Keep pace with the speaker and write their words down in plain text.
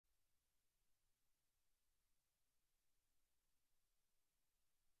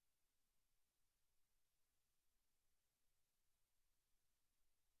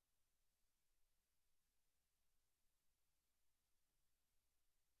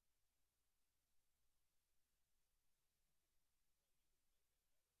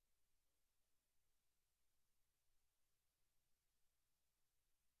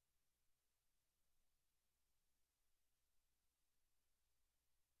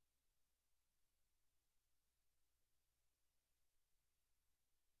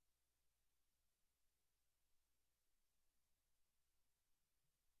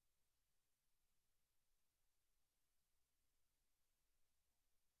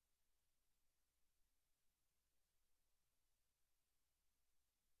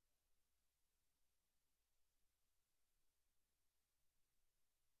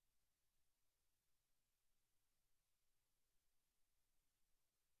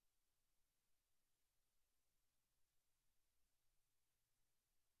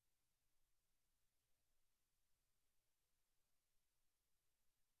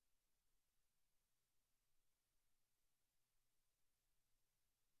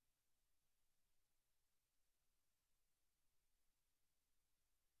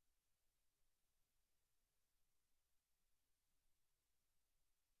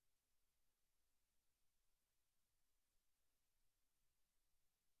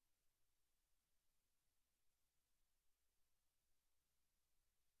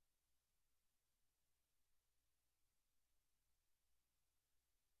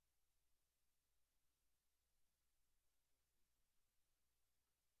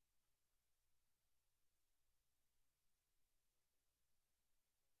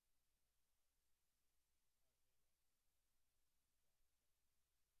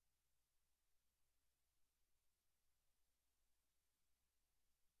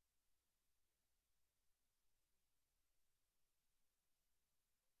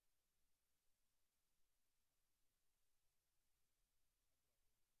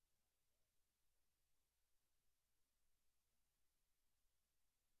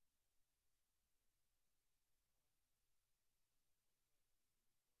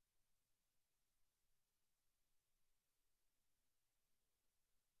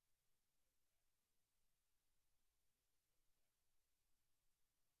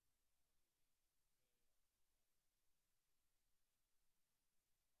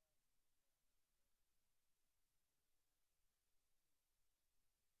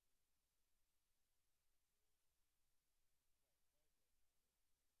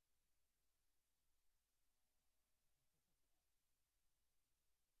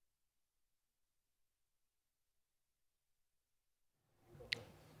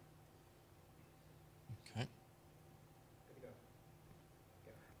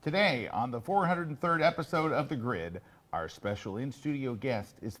Today, on the 403rd episode of The Grid, our special in-studio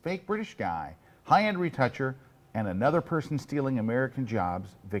guest is fake British guy, high-end retoucher, and another person stealing American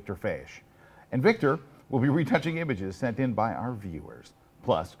jobs, Viktor Fejes. And Viktor will be retouching images sent in by our viewers.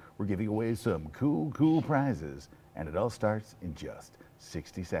 Plus, we're giving away some cool prizes, and it all starts in just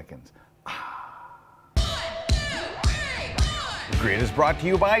 60 seconds. The Grid is brought to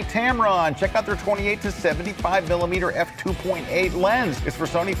you by Tamron. Check out their 28 to 75 millimeter f2.8 lens. It's for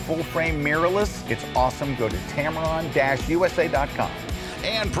Sony full-frame mirrorless. It's awesome. Go to tamron-usa.com.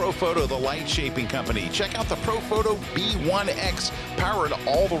 And ProPhoto, the light shaping company. Check out the ProPhoto B1X. Power in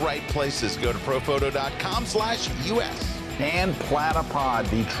all the right places. Go to prophoto.com/US. And Platypod,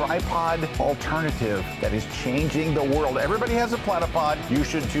 the tripod alternative that is changing the world. Everybody has a Platypod. You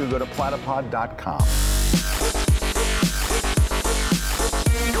should too. Go to platypod.com.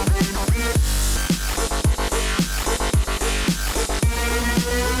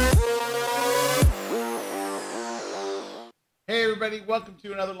 Hey everybody, welcome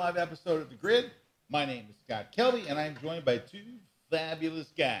to another live episode of The Grid. My name is Scott Kelby, and I'm joined by two fabulous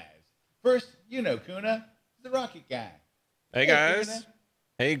guys. First, you know Kuna, the rocket guy. Hey guys. Kuna.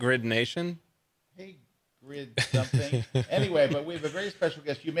 Hey Grid Nation. Hey Grid something. Anyway, but we have a very special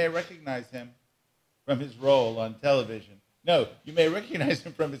guest. You may recognize him from his role on television. No, you may recognize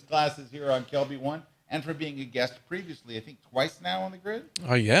him from his classes here on Kelby 1 and from being a guest previously, I think twice now on The Grid.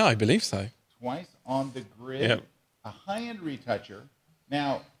 Oh yeah, I believe so. Twice on The Grid. Yep. A high-end retoucher.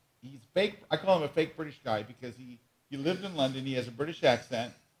 Now, he's fake. I call him a fake British guy because he lived in London. He has a British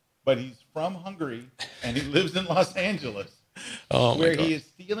accent, but he's from Hungary, and he lives in Los Angeles, where he is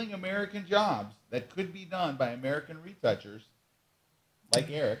stealing American jobs that could be done by American retouchers like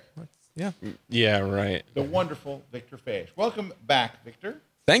Erik. Yeah. Yeah, right. The wonderful Viktor Fejes. Welcome back, Viktor.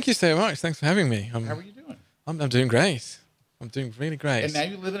 Thank you so much. Thanks for having me. How are you doing? I'm doing great. I'm doing really great. And now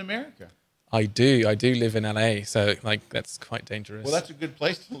you live in America. I do live in LA, so like that's quite dangerous. Well, that's a good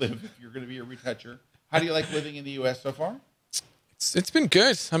place to live if you're going to be a retoucher. How do you like living in the U.S. so far? It's been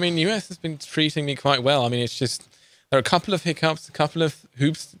good. I mean, US has been treating me quite well. I mean, it's just there are a couple of hiccups, a couple of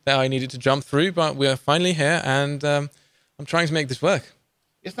hoops that I needed to jump through, but we're finally here, and I'm trying to make this work.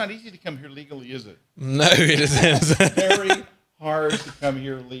 It's not easy to come here legally, is it? No, it isn't. It's very hard to come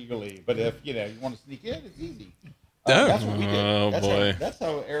here legally, but if you want to sneak in, it's easy. That's what we did. Oh, boy. That's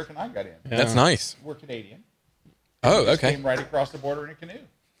how Erik and I got in. Yeah. That's nice. We're Canadian. Oh, We just okay. Came right across the border in a canoe.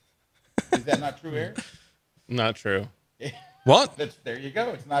 Is that not true, Erik? Not true. What? There you go.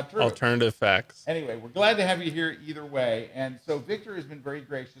 It's not true. Alternative facts. Anyway, we're glad to have you here either way. And so Viktor has been very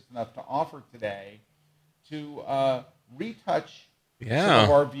gracious enough to offer today to retouch some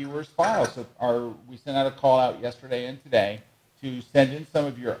of our viewers' files. So we sent out a call out yesterday and today to send in some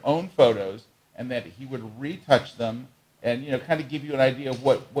of your own photos, and that he would retouch them and, kind of give you an idea of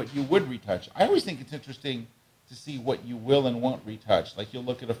what you would retouch. I always think it's interesting to see what you will and won't retouch. Like you'll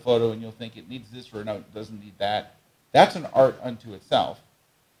look at a photo and you'll think it needs this or no, it doesn't need that. That's an art unto itself.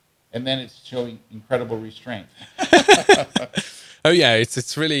 And then it's showing incredible restraint. Oh yeah,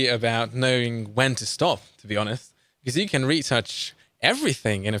 it's really about knowing when to stop, to be honest, because you can retouch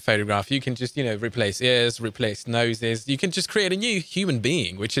everything in a photograph. You can just, replace ears, replace noses. You can just create a new human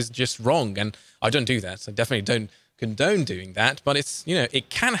being, which is just wrong. And I don't do that. So I definitely don't condone doing that. But it's, it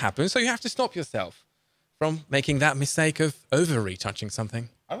can happen. So you have to stop yourself from making that mistake of over retouching something.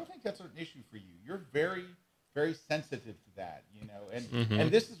 I don't think that's an issue for you. You're very, very sensitive to that, and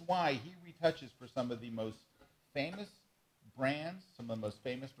this is why he retouches for some of the most famous brands, some of the most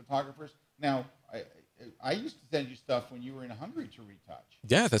famous photographers. Now, I used to send you stuff when you were in Hungary to retouch.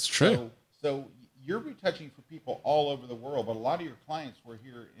 Yeah, that's true. So you're retouching for people all over the world, but a lot of your clients were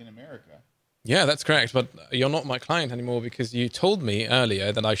here in America. Yeah, that's correct. But you're not my client anymore because you told me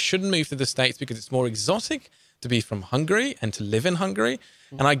earlier that I shouldn't move to the States because it's more exotic to be from Hungary and to live in Hungary.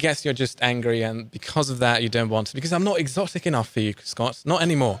 And I guess you're just angry, and because of that, you don't want to. Because I'm not exotic enough for you, Scott. Not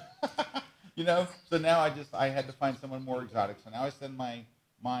anymore. So now I had to find someone more exotic. So now I send my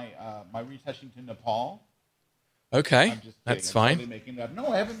retouching to Nepal. Okay, I'm just kidding. that's I'm fine. totally making it up. No,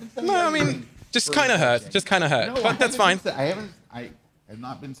 I haven't been sending. No, I anything mean, just for kind of hurt. retouching. Just kind of hurt. No, But that's fine. I have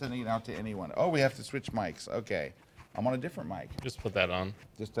not been sending it out to anyone. Oh, we have to switch mics. Okay, I'm on a different mic. Just put that on.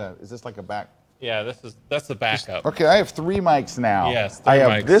 Just is this like a back? Yeah, that's the backup. Okay, I have 3 mics now. Yes, I 3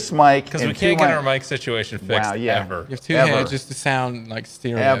 have mics. this mic Because and we can't 2 get our mics. mic situation fixed ever. You have 2 Ever. here just to sound like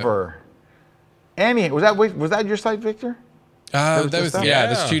stereo. Ever. Was that your site, Viktor? That was just that? the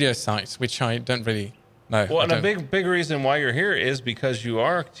Yeah. studio site, which I don't really know. Well, I and a don't- big reason why you're here is because you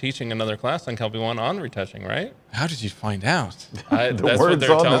are teaching another class on Kelby 1 on retouching, right? How did you find out? That's what word's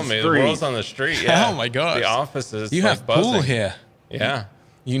they're on the telling me. The street. world's on the street. Yeah. Oh my gosh. The office is You like have buzzing. pool here. Yeah.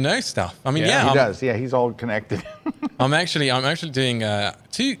 You know stuff. I mean, Yeah. He does. Yeah, he's all connected. I'm actually doing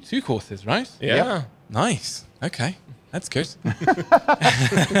two courses, right? Yeah. Yep. Nice. Okay, that's good.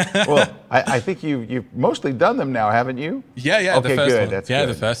 Well, I think you've mostly done them now, haven't you? Yeah. Okay, the first good. one. That's yeah,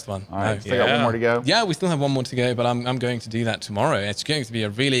 good. the first one. All right, No. still got one more to go. Yeah, we still have one more to go, but I'm going to do that tomorrow. It's going to be a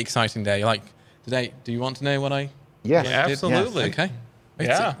really exciting day. Like today, do you want to know what I? Yes. Yeah, did. absolutely. Okay.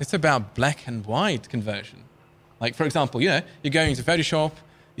 Yeah. It's about black and white conversion. Like, for example, you're going to Photoshop,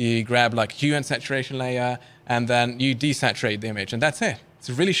 you grab like hue and saturation layer, and then you desaturate the image, and that's it. It's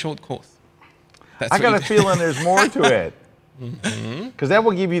a really short course. That's I what got you a do. feeling there's more to it. Because that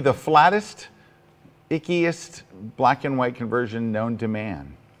will give you the flattest, ickiest black and white conversion known to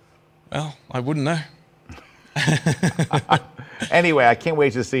man. Well, I wouldn't know. Anyway, I can't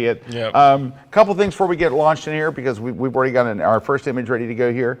wait to see it. Yep. Couple things before we get launched in here, because we've already got our first image ready to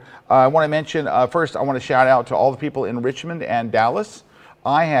go here. I want to mention, first, I want to shout out to all the people in Richmond and Dallas.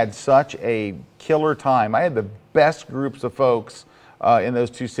 I had such a killer time. I had the best groups of folks in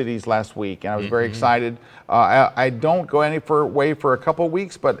those two cities last week, and I was very excited. I don't go away for a couple of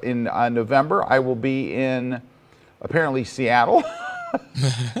weeks, but in November, I will be in, apparently, Seattle,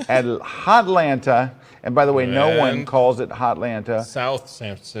 at Hotlanta. And by the way, no one calls it Hotlanta. South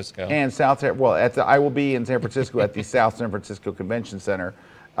San Francisco. And well, I will be in San Francisco at the South San Francisco Convention Center,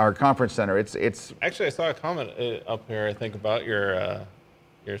 our conference center. It's Actually, I saw a comment up here, I think, about your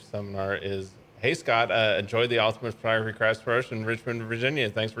seminar is, hey, Scott, enjoyed the Ultimate Photography Crash Course in Richmond, Virginia.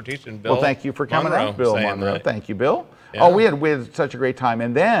 Thanks for teaching, Bill. well, thank you for coming out, Bill Monroe. That. Thank you, Bill. Yeah. Oh, we had such a great time.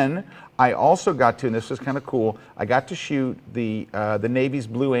 And then I also got to, and this was kind of cool, I got to shoot the Navy's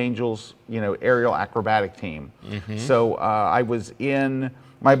Blue Angels, aerial acrobatic team. So I was in,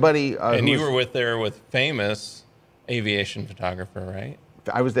 my buddy. And you were there with famous aviation photographer, right?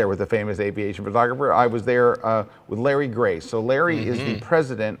 I was there with a famous aviation photographer. I was there with Larry Grace. So Larry is the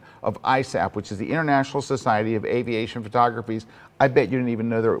president of ISAP, which is the International Society of Aviation Photographies. I bet you didn't even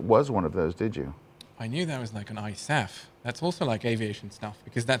know there was one of those, did you? I knew that was like an ISAF. That's also like aviation stuff,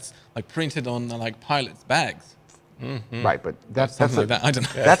 because that's like printed on like pilots' bags. Right, but that's Something like that. I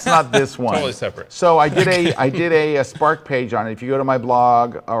don't know. That's not this one. Totally separate. So I did a Spark page on it. If you go to my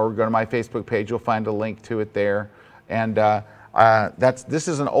blog or go to my Facebook page, you'll find a link to it there. And this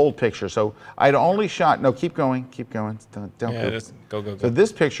is an old picture. So I'd only shot. No, keep going. Don't Yeah, go. just go. So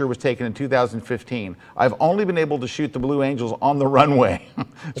this picture was taken in 2015. I've only been able to shoot the Blue Angels on the runway.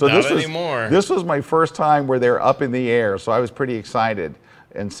 So Not anymore. This was my first time where they're up in the air. So I was pretty excited,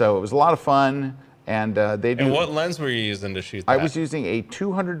 and so it was a lot of fun. And they do. And what lens were you using to shoot that? I was using a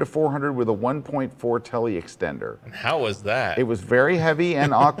 200 to 400 with a 1.4 tele extender. And how was that? It was very heavy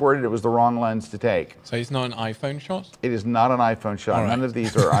and awkward, and it was the wrong lens to take. So it's not an iPhone shot? It is not an iPhone shot. All right. None of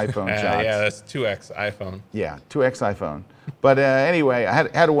these are iPhone shots. Yeah, that's 2X iPhone. Yeah, 2X iPhone. But anyway, I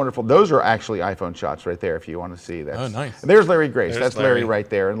had a wonderful. Those are actually iPhone shots right there. If you want to see that. Oh, nice. And there's Larry Grace. There's That's Larry Larry right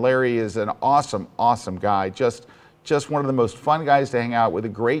there. And Larry is an awesome guy. Just one of the most fun guys to hang out with. A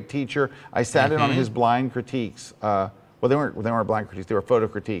great teacher. I sat in on his blind critiques. Well, they weren't blind critiques. They were photo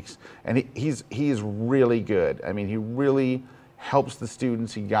critiques. And he is really good. I mean, he really helps the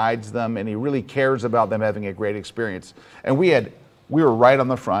students. He guides them, and he really cares about them having a great experience. And we were right on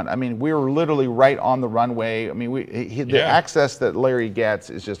the front. I mean, we were literally right on the runway. I mean, the access that Larry gets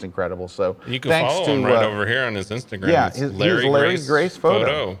is just incredible. So You can thanks follow to him right over here on his Instagram. yeah, It's he's Larry Grace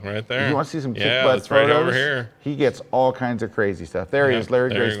photo right there. If you want to see some kick yeah, butt that's photos, right over here. he gets all kinds of crazy stuff. There he Yep, is, Larry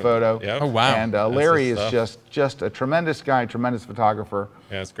there Grace you go. photo. Yep. Oh, wow. And That's Larry his is stuff. just a tremendous guy, tremendous photographer.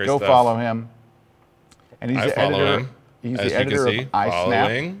 Yeah, it's great Go stuff. follow him. And he's I the follow editor. him, He's as the you can editor see, of iSnap.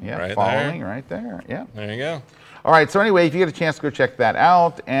 following Yeah, right following there. right there. Yeah. There you go. All right, so anyway, if you get a chance to go check that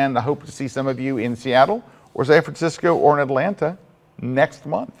out, and I hope to see some of you in Seattle or San Francisco or in Atlanta next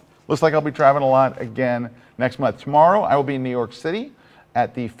month. Looks like I'll be traveling a lot again next month. Tomorrow, I will be in New York City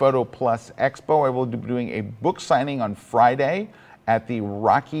at the Photo Plus Expo. I will be doing a book signing on Friday at the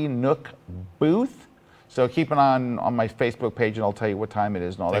Rocky Nook booth. So keep an eye on my Facebook page, and I'll tell you what time it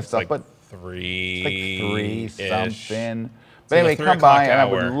is and all that It's stuff. like But three something. So But anyway, the 3 come by, o'clock and I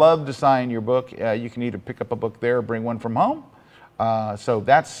would hour. love to sign your book. You can either pick up a book there or bring one from home. So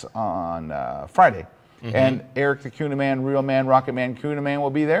that's on Friday. And Erik the Kuna Man, Real Man, Rocket Man, Kuna Man will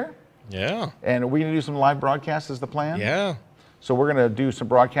be there. Yeah. And we're going to do some live broadcasts is the plan. Yeah. So we're going to do some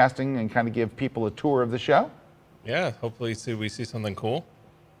broadcasting and kind of give people a tour of the show. Yeah. Hopefully we see something cool.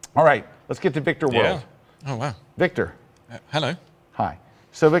 All right, let's get to Victor Yeah. World. Oh, wow. Victor, Hello. hi.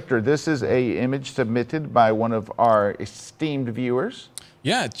 So Victor, this is a image submitted by one of our esteemed viewers.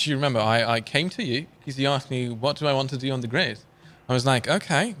 Yeah, do you remember I came to you because you asked me, what do I want to do on the grid? I was like,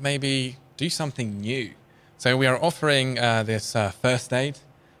 okay, maybe do something new. So we are offering this first aid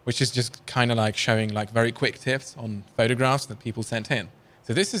which is just kind of like showing like very quick tips on photographs that people sent in.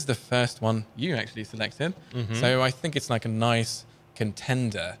 So this is the first one you actually selected. So I think it's like a nice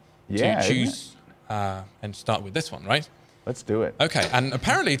contender to choose and start with this one, right? Let's do it. Okay, and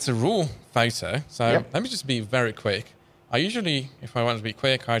apparently it's a raw photo. So let me just be very quick. I usually, if I want to be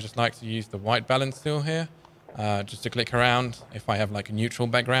quick, I just like to use the white balance tool here, just to click around if I have like a neutral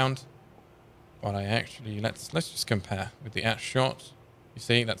background. But I actually, let's just compare with the shot. You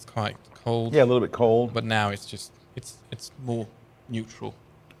see, that's quite cold. Yeah, a little bit cold. But now it's just, it's more neutral.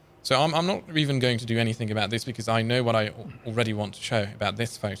 So I'm not even going to do anything about this because I know what I already want to show about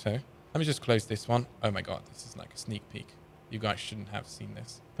this photo. Let me just close this one. Oh my God, this is like a sneak peek. You guys shouldn't have seen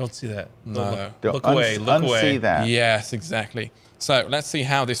this. Don't see that. No. Look away. Look away. That. Yes, exactly. So let's see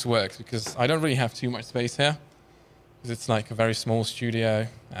how this works because I don't really have too much space here because it's like a very small studio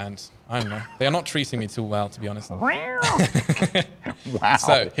and I don't know. They are not treating me too well, to be honest. Wow.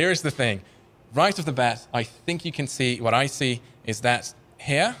 So here's the thing. Right off the bat, I think you can see what I see is that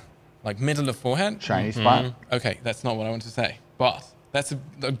here, like middle of forehead. Shiny spot. Okay, that's not what I want to say, but that's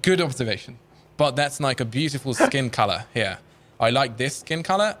a good observation. But that's like a beautiful skin color here. I like this skin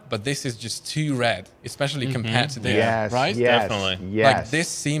color, but this is just too red, especially compared to this, Yes, right? yes, Definitely. yes. Like this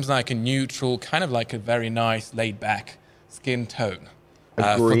seems like a neutral, kind of like a very nice laid back skin tone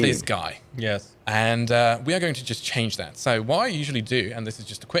for this guy. Yes. And we are going to just change that. So what I usually do, and this is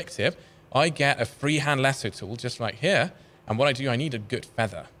just a quick tip, I get a freehand lasso tool just right here. And what I do, I need a good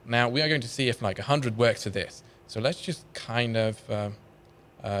feather. Now we are going to see if like 100 works for this. So let's just kind of,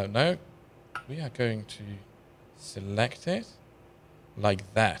 no, we are going to select it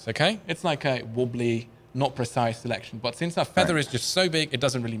like that, okay? It's like a wobbly, not precise selection. But since our feather is just so big, it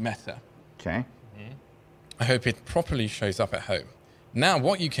doesn't really matter. Okay. I hope it properly shows up at home. Now,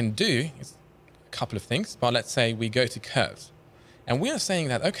 what you can do is a couple of things, but let's say we go to curves. And we are saying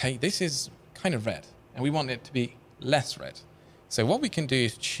that, okay, this is kind of red, and we want it to be less red. So what we can do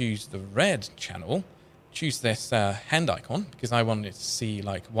is choose the red channel, choose this hand icon, because I wanted to see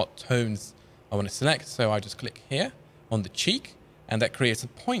like what tones I want to select. So I just click here on the cheek, and that creates a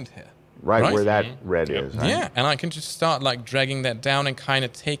point here. Right where that red is. Right? Yeah, and I can just start like dragging that down and kind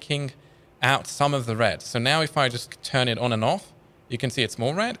of taking out some of the red. So now if I just turn it on and off, you can see it's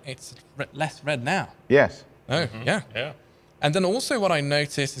more red. It's less red now. Yes. Oh, yeah. Yeah. And then also what I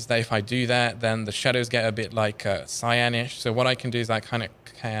notice is that if I do that, then the shadows get a bit like cyanish. So what I can do is I kind of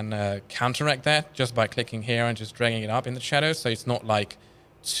can counteract that just by clicking here and just dragging it up in the shadows. So it's not like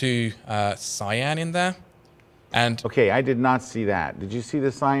too cyan in there. And Okay, I did not see that. Did you see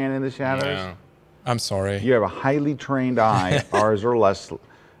the cyan in the shadows? Yeah. I'm sorry. You have a highly trained eye. Ours are less.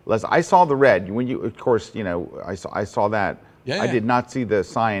 I saw the red. When you, of course, you know, I saw that. Yeah. I did not see the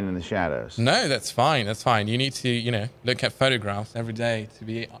cyan in the shadows. No, that's fine. That's fine. You need to, you know, look at photographs every day to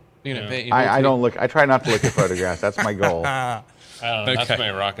be, you know, be able I to- don't look. I try not to look at photographs. That's my goal. I don't know. Not Okay. too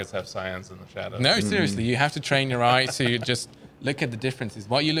many rockets have cyans in the shadows. No, seriously, you have to train your eye to just look at the differences.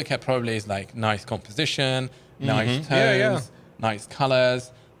 What you look at probably is like nice composition, nice tones, Yeah. nice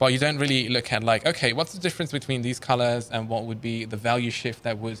colors. But you don't really look at like, okay, what's the difference between these colors and what would be the value shift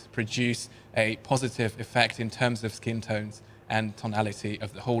that would produce a positive effect in terms of skin tones and tonality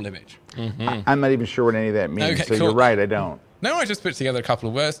of the whole image. I'm not even sure what any of that means. Okay, so cool. you're right. I don't. No, I just put together a couple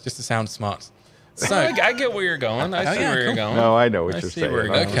of words just to sound smart. So I get where you're going. I see yeah, where you're cool. going. No, I know what I you're see saying. where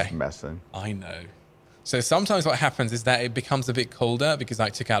you're I'm going. just Okay. messing. I know. So sometimes what happens is that it becomes a bit colder because I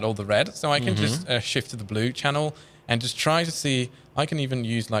took out all the red. So I can just shift to the blue channel and just try to see. I can even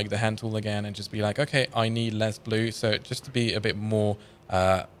use like the hand tool again and just be like, okay, I need less blue. So just to be a bit more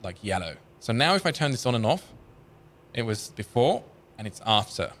like yellow. So now if I turn this on and off, it was before and it's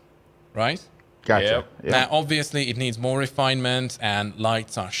after, right? Gotcha. Yep. Yeah. Now, obviously, it needs more refinement and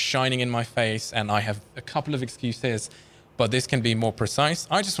lights are shining in my face and I have a couple of excuses, but this can be more precise.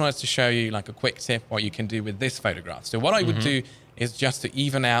 I just wanted to show you like a quick tip what you can do with this photograph. So what I would do is just to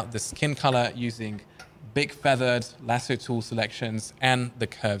even out the skin color using big feathered lasso tool selections and the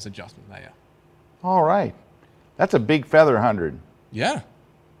curves adjustment layer. All right. That's a big feather 100. Yeah,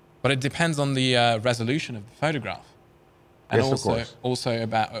 but it depends on the resolution of the photograph. And Yes, of course. also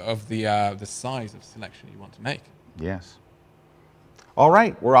about the size of selection you want to make. Yes. All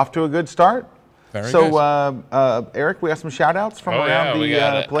right. We're off to a good start. Very so, good. Eric, we got some shout outs from around we the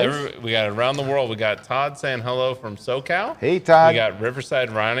got place. we got around the world. We got Todd saying hello from SoCal. Hey, Todd. We got Riverside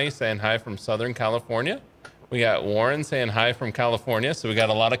Ronnie saying hi from Southern California. We got Warren saying hi from California. So we got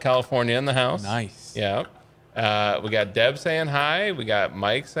a lot of California in the house. Nice. Yeah. We got Deb saying hi. We got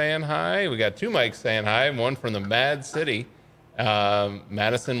Mike saying hi. We got two Mikes saying hi. One from the Mad City,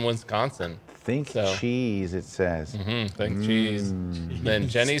 Madison, Wisconsin. Think cheese, it says. Think cheese. Then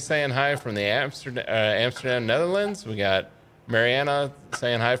Jenny's saying hi from the Amsterdam, Netherlands. We got Mariana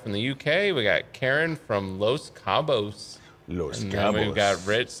saying hi from the UK. We got Karen from Los Cabos. And we've got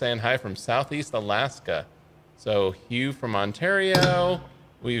Rich saying hi from Southeast Alaska. So Hugh from Ontario.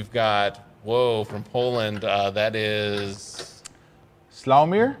 We've got, from Poland. That is...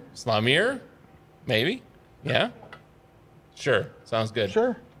 Slamir? Slamir? Maybe? Yeah? Sure. Sounds good.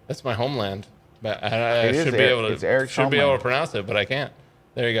 Sure. That's my homeland. But I should be able to pronounce it, but I can't.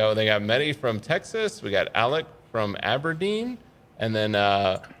 There you go. They got Mehdi from Texas. We got Alec from Aberdeen. And then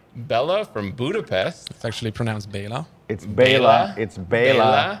Bella from Budapest. It's actually pronounced Bela. It's Bela. It's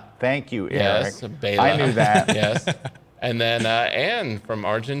Bela. Thank you, Erik. Yes, Bela. I knew that. Yes. And then Anne from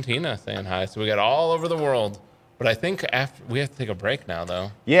Argentina saying hi. So we got all over the world. But I think after we have to take a break now,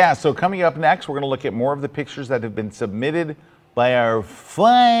 though. Yeah, so coming up next, we're going to look at more of the pictures that have been submitted by our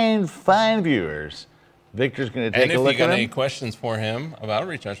fine viewers. Viktor's going to take a look at them. And if you got any questions for him about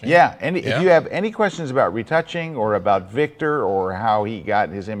retouching. Yeah, and if you have any questions about retouching or about Viktor or how he got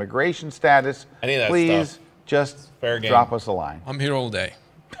his immigration status, please just drop us a line. I'm here all day.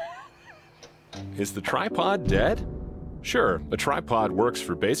 Is the tripod dead? Sure, a tripod works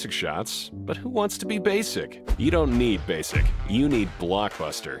for basic shots, but who wants to be basic? You don't need basic, you need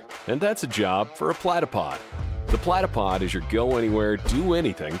blockbuster. And that's a job for a platypod. The platypod is your go-anywhere,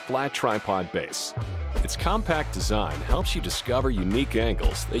 do-anything flat tripod base. Its compact design helps you discover unique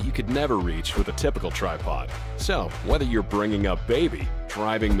angles that you could never reach with a typical tripod. So, whether you're bringing up baby,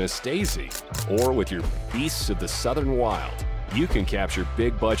 driving Miss Daisy, or with your beasts of the southern wild, you can capture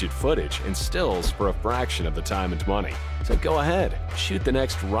big-budget footage and stills for a fraction of the time and money. So go ahead, shoot the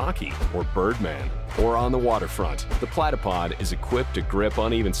next Rocky or Birdman. Or on the waterfront, the platypod is equipped to grip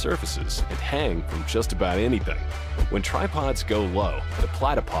uneven surfaces and hang from just about anything. When tripods go low, the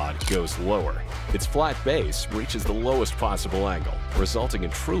platypod goes lower. Its flat base reaches the lowest possible angle, resulting in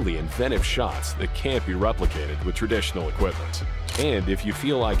truly inventive shots that can't be replicated with traditional equipment. And if you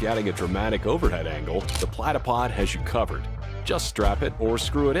feel like adding a dramatic overhead angle, the platypod has you covered. Just strap it or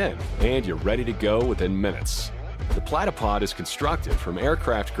screw it in, and you're ready to go within minutes. The platypod is constructed from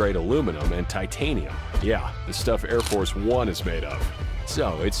aircraft-grade aluminum and titanium. Yeah, the stuff Air Force One is made of.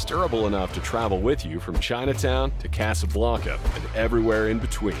 So it's durable enough to travel with you from Chinatown to Casablanca and everywhere in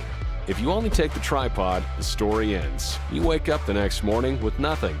between. If you only take the tripod, the story ends. You wake up the next morning with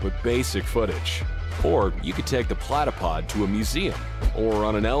nothing but basic footage. Or you could take the platypod to a museum, or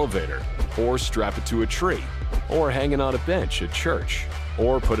on an elevator, or strap it to a tree, or hanging on a bench at church,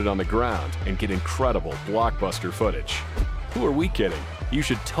 or put it on the ground and get incredible blockbuster footage. Who are we kidding? You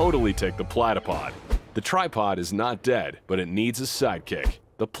should totally take the platypod. The tripod is not dead, but it needs a sidekick.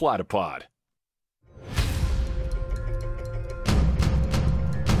 The platypod.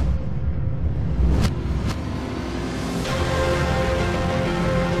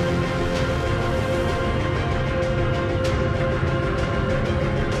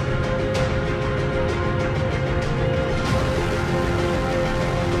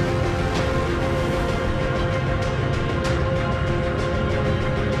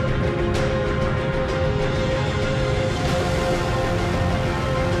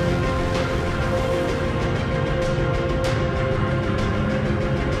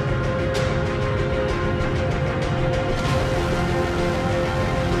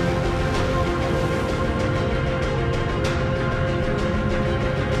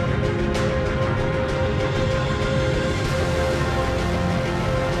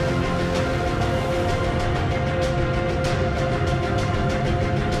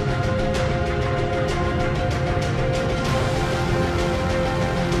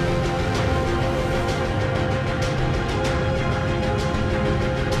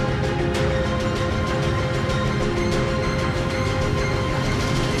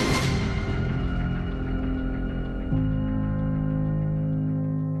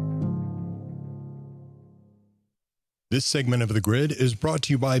 This segment of The Grid is brought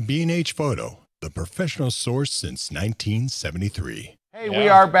to you by B&H Photo, the professional source since 1973. Hey, we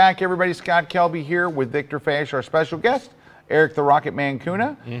are back, everybody. Scott Kelby here with Viktor Fejes, our special guest, Erik the Rocket Man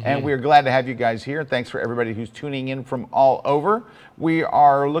Kuna, and we are glad to have you guys here. Thanks for everybody who's tuning in from all over. We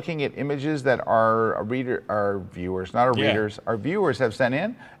are looking at images that our viewers have sent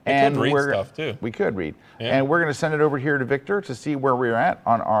in. And we could read stuff too. We could read. Yeah. And we're going to send it over here to Viktor to see where we're at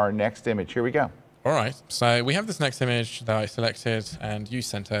on our next image. Here we go. All right, so we have this next image that I selected and you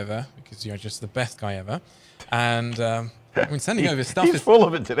sent over because you're just the best guy ever. And I mean, sending over stuff is full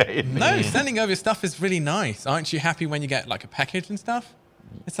of it today. No, sending over stuff is really nice. Aren't you happy when you get like a package and stuff?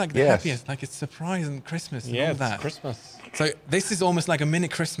 It's like the happiest, like it's surprise and Christmas and all that. It's Christmas. So this is almost like a mini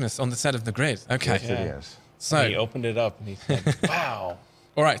Christmas on the set of the grid. Okay. Yes, it is. So and he opened it up and he said, wow.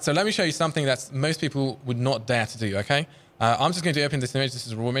 All right, so let me show you something that most people would not dare to do, okay? I'm just going to open this image. This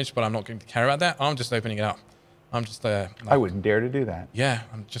is a raw image, but I'm not going to care about that. I'm just opening it up. I'm just I wouldn't dare to do that. Yeah,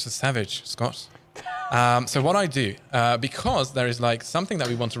 I'm just a savage, Scott. So what I do, because there is like something that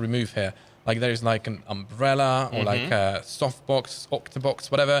we want to remove here, like there is like an umbrella or like a softbox,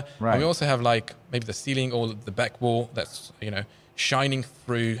 octabox, whatever. Right. And we also have like maybe the ceiling or the back wall that's, you know, shining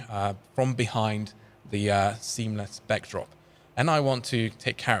through from behind the seamless backdrop. And I want to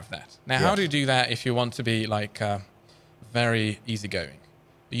take care of that. Now, how do you do that if you want to be like very easygoing?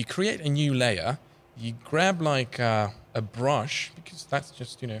 You create a new layer. You grab like a brush, because that's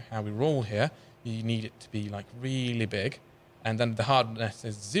just, you know, how we roll here. You need it to be like really big. And then the hardness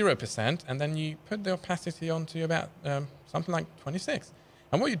is 0%. And then you put the opacity onto about something like 26.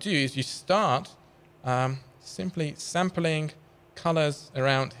 And what you do is you start simply sampling colors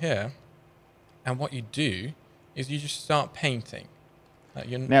around here. And what you do is you just start painting.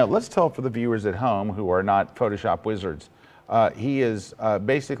 Now, let's tell for the viewers at home who are not Photoshop wizards, he is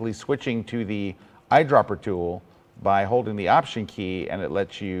basically switching to the eyedropper tool by holding the Option key, and it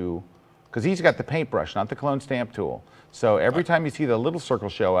lets you, because he's got the paintbrush, not the clone stamp tool. So every time you see the little circle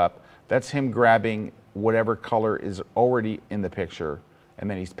show up, that's him grabbing whatever color is already in the picture, and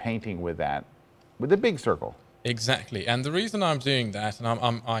then he's painting with that, with the big circle. Exactly, and the reason I'm doing that,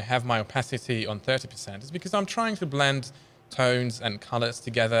 and I have my opacity on 30%, is because I'm trying to blend tones and colors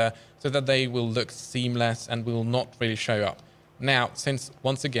together so that they will look seamless and will not really show up. Now, since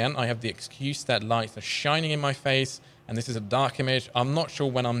once again I have the excuse that lights are shining in my face, and this is a dark image, I'm not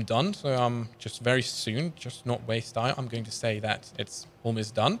sure when I'm done, so I'm just very soon, just not waste time, I'm going to say that it's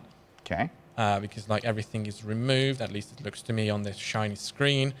almost done. Okay. Because like everything is removed, at least it looks to me on this shiny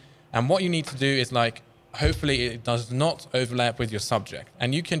screen. And what you need to do is like, hopefully it does not overlap with your subject.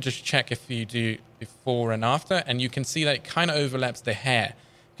 And you can just check if you do before and after, and you can see that it kind of overlaps the hair,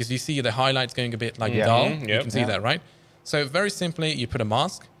 because you see the highlights going a bit like dull. You can see that, right? So very simply, you put a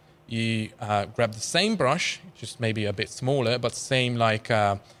mask, you grab the same brush, just maybe a bit smaller, but same like,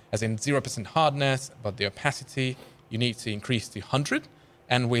 as in 0% hardness, but the opacity, you need to increase to 100.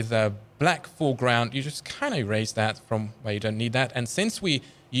 And with a black foreground, you just kind of erase that from where you don't need that. And since we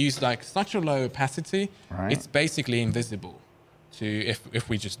use like such a low opacity, it's basically invisible to if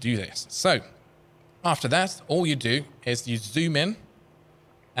we just do this. So after that, all you do is you zoom in.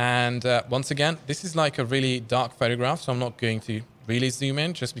 And once again, this is like a really dark photograph, so I'm not going to really zoom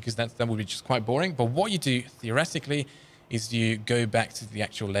in just because that would be just quite boring. But what you do theoretically is you go back to the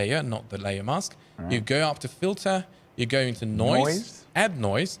actual layer, not the layer mask. You go up to filter, you go into noise, add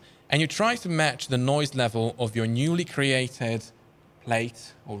noise, and you try to match the noise level of your newly created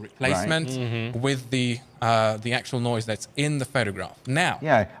plate or replacement with the actual noise that's in the photograph. Now,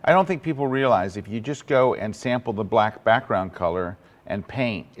 I don't think people realize if you just go and sample the black background color and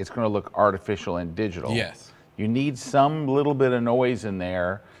paint, it's going to look artificial and digital. Yes. You need some little bit of noise in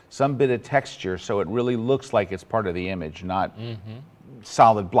there, some bit of texture, so it really looks like it's part of the image, not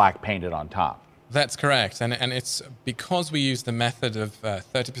solid black painted on top. That's correct, and it's because we use the method of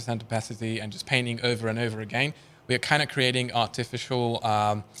 30% opacity and just painting over and over again, we are kind of creating artificial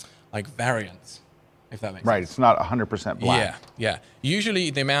like variants, if that makes sense. Right, it's not 100% black. Yeah.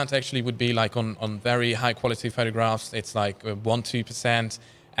 Usually the amount actually would be like on very high quality photographs, it's like 1-2%,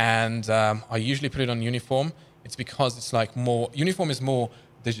 and I usually put it on uniform. It's because it's like uniform is more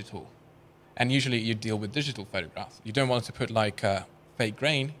digital, and usually you deal with digital photographs. You don't want to put like fake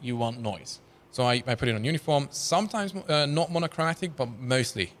grain, you want noise. So I put it on uniform, sometimes not monochromatic, but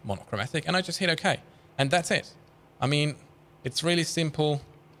mostly monochromatic, and I just hit OK. And that's it. I mean, it's really simple,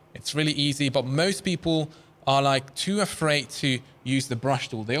 it's really easy, but most people are like too afraid to use the brush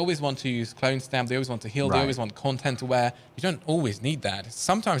tool. They always want to use clone stamp, they always want to heal, they always want content aware. You don't always need that.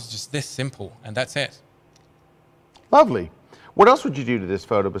 Sometimes it's just this simple, and that's it. Lovely. What else would you do to this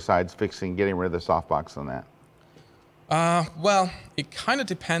photo besides getting rid of the softbox on that? Well, it kind of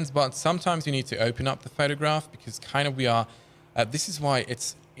depends, but sometimes you need to open up the photograph because kind of we are, this is why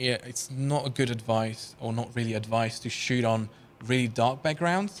it's not a good advice or not really advice to shoot on really dark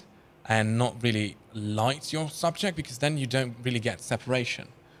backgrounds and not really light your subject, because then you don't really get separation.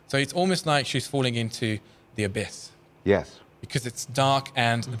 So it's almost like she's falling into the abyss. Yes. Because it's dark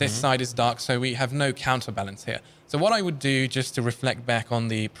and this side is dark, so we have no counterbalance here. So what I would do, just to reflect back on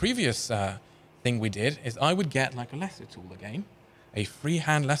the previous thing we did, is I would get like a lasso tool again, a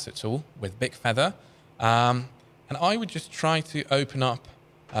freehand lasso tool with big feather, and I would just try to open up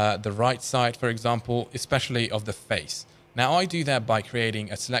the right side, for example, especially of the face. Now I do that by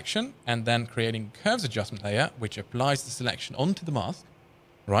creating a selection and then creating curves adjustment layer, which applies the selection onto the mask,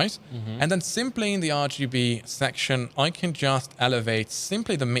 right? And then simply in the RGB section, I can just elevate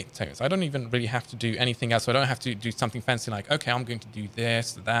simply the midtones. I don't even really have to do anything else. So I don't have to do something fancy like, okay, I'm going to do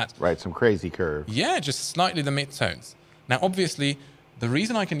this, that. Right, some crazy curve. Yeah, just slightly the midtones. Now, obviously, the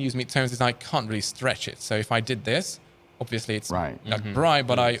reason I can use midtones is I can't really stretch it. So if I did this, obviously it's like bright,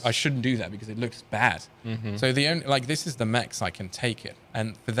 but I shouldn't do that because it looks bad. So the only, like, this is the max I can take it.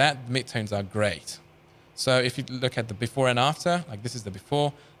 And for that, midtones are great. So if you look at the before and after, like this is the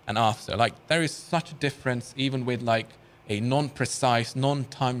before and after, like there is such a difference even with like a non-precise,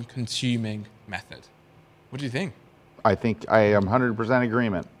 non-time consuming method. What do you think? I think I am 100%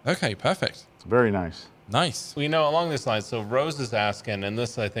 agreement. Okay, perfect. It's very nice. Nice. We know along this line, so Rose is asking, and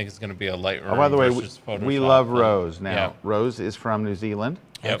this I think is going to be a Lightroom. Oh, by the way, versus Photoshop we love thing. Rose now. Yeah. Rose is from New Zealand.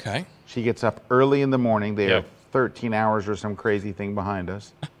 Yep. Okay. She gets up early in the morning. They Yep. have 13 hours or some crazy thing behind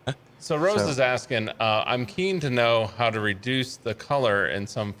us. So Rose is asking, I'm keen to know how to reduce the color in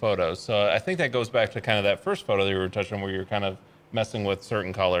some photos. So I think that goes back to kind of that first photo that you were touching on where you're kind of messing with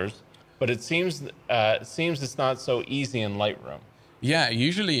certain colors. But it seems it's not so easy in Lightroom. Yeah,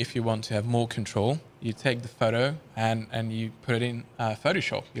 usually if you want to have more control, you take the photo and you put it in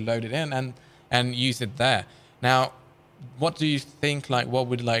Photoshop. You load it in and use it there. Now, what do you think, like, what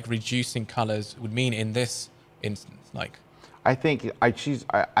would like reducing colors would mean in this instance? Like, I think I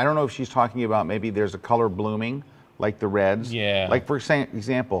don't know if she's talking about maybe there's a color blooming, like the reds. Yeah. Like for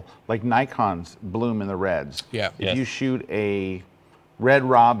example, like Nikon's bloom in the reds. Yeah. If you shoot a red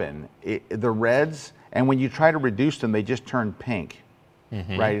robin, the reds, and when you try to reduce them, they just turn pink.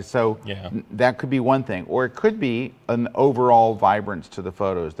 Right, so that could be one thing, or it could be an overall vibrance to the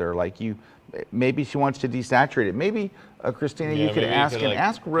photos. They're like maybe she wants to desaturate it. Maybe Christina, you could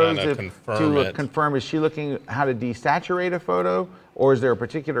ask Rose to confirm. Is she looking how to desaturate a photo, or is there a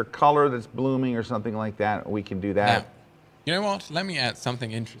particular color that's blooming or something like that? We can do that. now, you know what? Let me add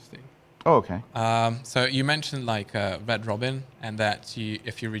something interesting. Oh, okay. So you mentioned like red robin, and that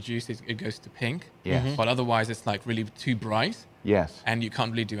if you reduce it, it goes to pink. Yes. But otherwise, it's like really too bright. Yes. And you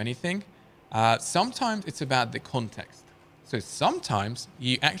can't really do anything. Sometimes it's about the context. So sometimes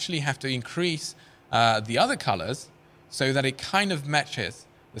you actually have to increase the other colors so that it kind of matches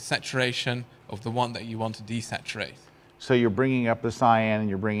the saturation of the one that you want to desaturate. So you're bringing up the cyan and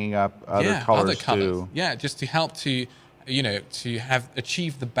you're bringing up other colors too. Yeah, just to help to, to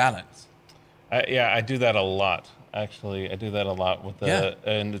achieve the balance. I do that a lot. Actually, I do that a lot with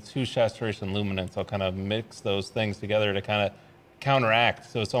and the two saturation luminance. I'll kind of mix those things together to kind of counteract.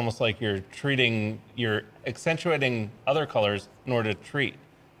 So it's almost like you're accentuating other colors in order to treat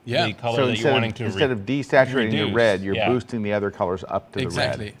the color so that you're wanting to instead of desaturating the red, you're yeah. boosting the other colors up to the red.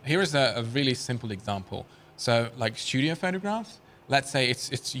 Exactly. Here is a really simple example. So like studio photographs, let's say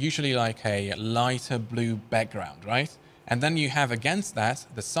it's usually like a lighter blue background, right? And then you have against that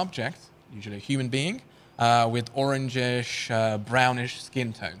the subject, usually a human being, with orangish, brownish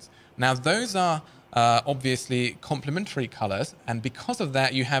skin tones. Now those are obviously complementary colors, and because of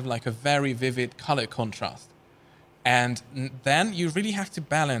that you have like a very vivid color contrast. And then you really have to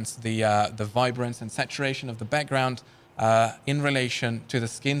balance the vibrance and saturation of the background in relation to the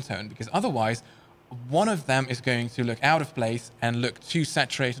skin tone, because otherwise one of them is going to look out of place and look too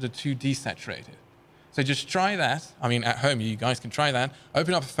saturated or too desaturated. So just try that. I mean, at home, you guys can try that.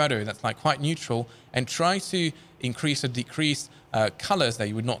 Open up a photo that's like quite neutral and try to increase or decrease colors that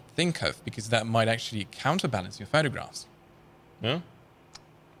you would not think of, because that might actually counterbalance your photographs. Yeah,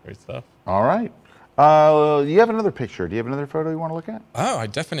 great stuff. All right. You have another picture. Do you have another photo you want to look at? Oh, I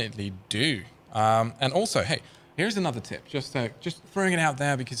definitely do. And also, hey, here's another tip. Just throwing it out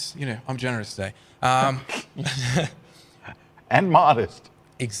there because, I'm generous today. And modest.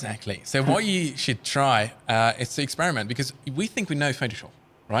 Exactly. So what you should try is to experiment, because we think we know Photoshop,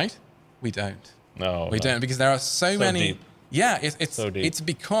 right? We don't. No, we don't, because there are so many. Deep. Yeah, it's so deep. It's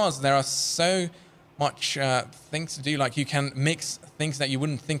because there are so much things to do. Like you can mix things that you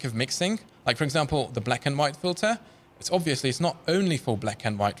wouldn't think of mixing. Like for example, the black and white filter. It's not only for black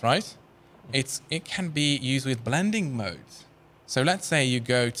and white, right? It can be used with blending modes. So let's say you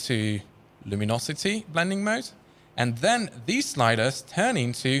go to luminosity blending mode, and then these sliders turn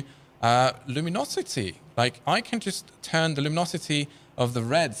into luminosity. Like I can just turn the luminosity of the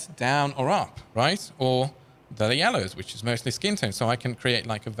reds down or up, right? Or the yellows, which is mostly skin tone. So I can create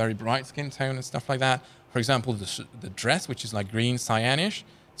like a very bright skin tone and stuff like that. For example, the dress, which is like green cyanish.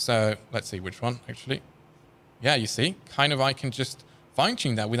 So let's see which one actually. Yeah, you see, kind of I can just fine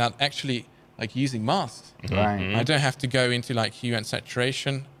tune that without actually like using masks. Right. I don't have to go into like hue and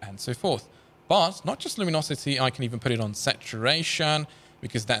saturation and so forth. But not just luminosity, I can even put it on saturation,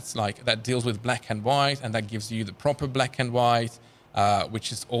 because that deals with black and white, and that gives you the proper black and white,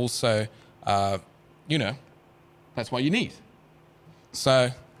 which is also, that's what you need.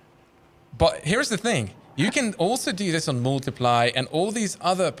 So, but here's the thing. You can also do this on multiply, and all these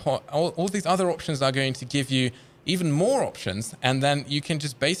other options are going to give you even more options, and then you can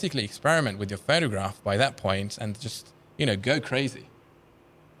just basically experiment with your photograph by that point and just, go crazy.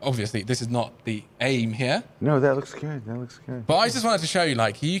 Obviously, this is not the aim here. No, that looks good. That looks good. But I just wanted to show you,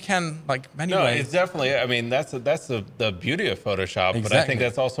 you can, many ways. No, it's definitely, I mean, that's the beauty of Photoshop. Exactly. But I think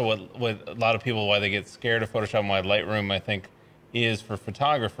that's also what a lot of people, why they get scared of Photoshop and why Lightroom, I think, is for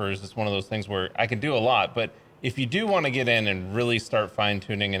photographers. It's one of those things where I can do a lot, but if you do want to get in and really start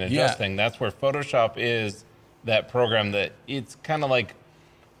fine-tuning and adjusting, that's where Photoshop is that program that it's kind of like,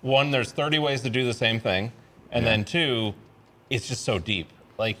 one, there's 30 ways to do the same thing, and then two, it's just so deep.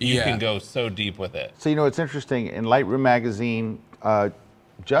 You can go so deep with it. So, it's interesting. In Lightroom magazine,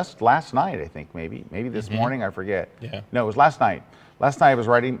 just last night, I think, maybe this morning, I forget. Yeah. No, it was last night. Last night I was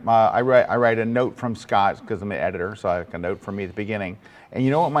writing, I write a note from Scott, because I'm an editor, so I have a note from me at the beginning. And you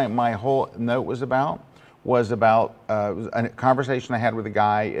know what my whole note was about? It was a conversation I had with a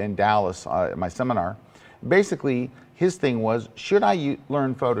guy in Dallas at my seminar. Basically, his thing was, should I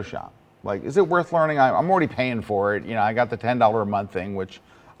learn Photoshop? Is it worth learning? I'm already paying for it. I got the $10 a month thing, which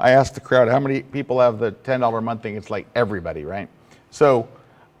I asked the crowd, how many people have the $10 a month thing? It's like everybody, right? So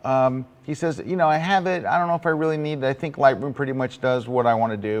he says, I have it. I don't know if I really need it. I think Lightroom pretty much does what I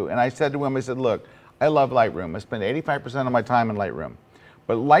want to do. And I said to him, look, I love Lightroom. I spend 85% of my time in Lightroom.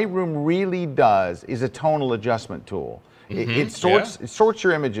 But Lightroom really is a tonal adjustment tool. It sorts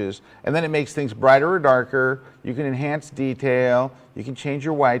your images, and then it makes things brighter or darker. You can enhance detail. You can change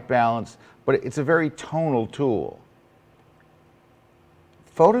your white balance. But it's a very tonal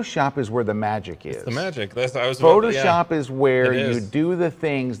Photoshop is where the magic is. It's the magic. Photoshop is where you do the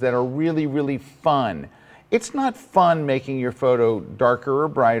things that are really, really fun. It's not fun making your photo darker or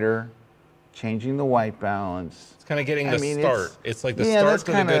brighter, changing the white balance. It's kind of getting the start. It's like the start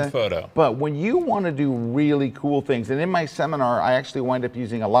to the good photo. But when you want to do really cool things, and in my seminar, I actually wind up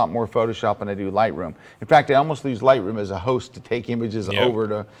using a lot more Photoshop than I do Lightroom. In fact, I almost use Lightroom as a host to take images over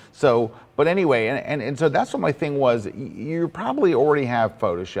to, but anyway, and so that's what my thing was. You probably already have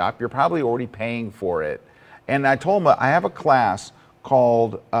Photoshop. You're probably already paying for it. And I told them I have a class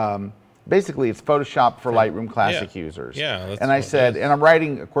called, basically, it's Photoshop for Lightroom Classic users. Yeah. And I said, and I'm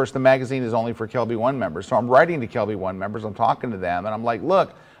writing, of course, the magazine is only for Kelby One members. So I'm writing to Kelby One members. I'm talking to them, and I'm like,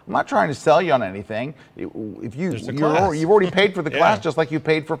 look, I'm not trying to sell you on anything. If you've already paid for the class, just like you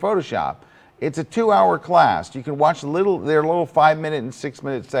paid for Photoshop. It's a 2-hour class. You can watch their little 5-minute and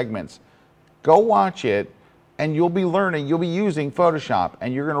 6-minute segments. Go watch it, and you'll be learning. You'll be using Photoshop,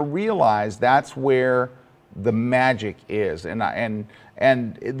 and you're going to realize that's where the magic is. And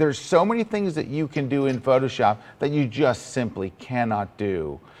there's so many things that you can do in Photoshop that you just simply cannot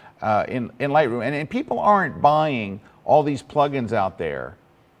do in Lightroom. And people aren't buying all these plugins out there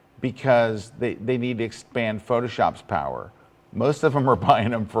because they need to expand Photoshop's power. Most of them are buying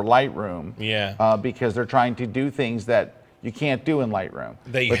them for Lightroom because they're trying to do things that you can't do in Lightroom.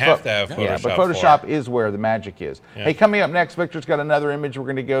 You have to have Photoshop. Yeah, but Photoshop is where the magic is. Yeah. Hey, coming up next, Victor's got another image we're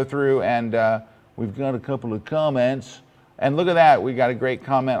going to go through, and we've got a couple of comments. And look at that, we got a great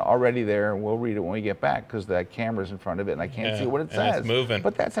comment already there, and we'll read it when we get back because the camera's in front of it and I can't see what it says. It's moving.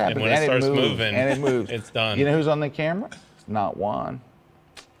 But that's happening. And when it starts moving, and it moves. It's done. You know who's on the camera? It's not Juan.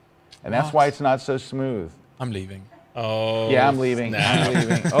 And that's why it's not so smooth. I'm leaving. Oh, yeah, I'm leaving. Snap. I'm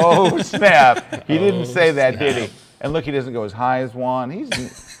leaving. Oh, snap. He didn't say that, did he? And look, he doesn't go as high as Juan.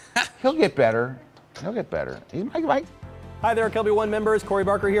 He'll get better. He'll get better. He's Mike. Hi there, Kelby One members. Corey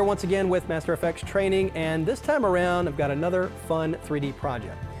Barker here once again with Master Effects Training, and this time around I've got another fun 3D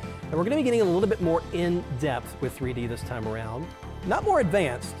project. And we're going to be getting a little bit more in-depth with 3D this time around. Not more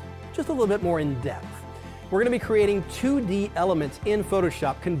advanced, just a little bit more in-depth. We're going to be creating 2D elements in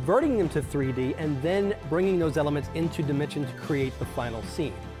Photoshop, converting them to 3D, and then bringing those elements into Dimension to create the final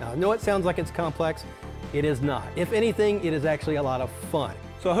scene. Now, I know it sounds like it's complex. It is not. If anything, it is actually a lot of fun.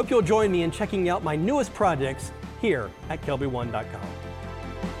 So I hope you'll join me in checking out my newest projects here at KelbyOne.com.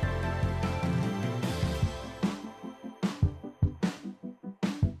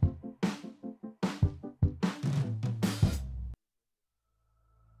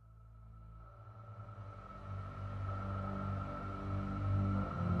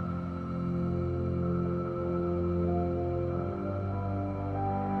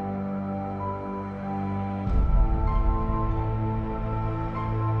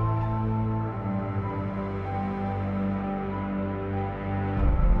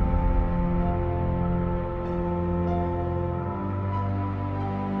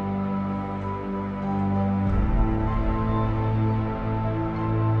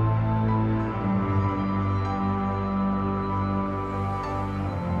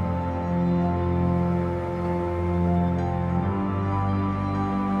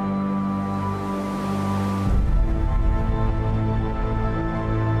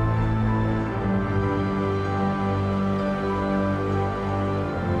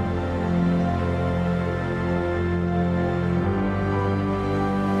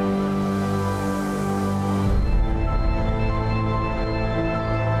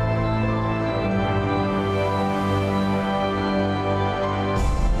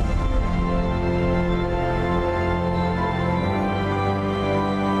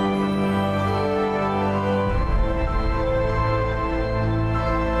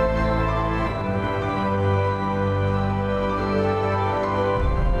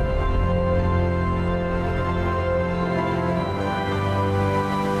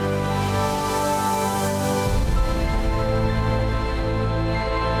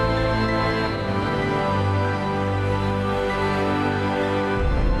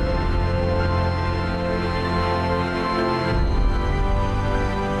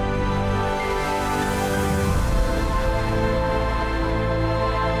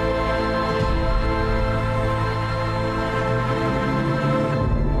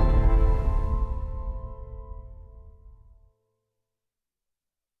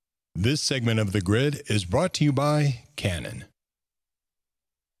 This segment of The Grid is brought to you by Canon.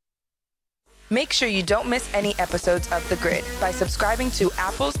 Make sure you don't miss any episodes of The Grid by subscribing to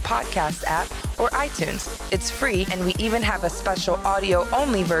Apple's podcast app or iTunes. It's free, and we even have a special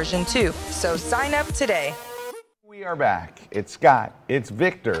audio-only version, too. So sign up today. We are back. It's Scott. It's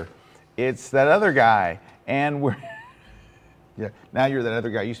Victor. It's that other guy. And we're... yeah, now you're that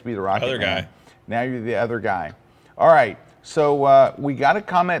other guy. You used to be the Rocket Other Man. guy. Now you're the other guy. All right. So we got a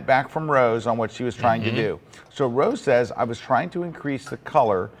comment back from Rose on what she was trying to do. So Rose says, I was trying to increase the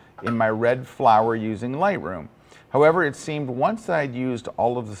color in my red flower using Lightroom. However, it seemed once I'd used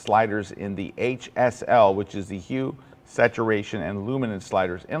all of the sliders in the HSL, which is the hue, saturation, and luminance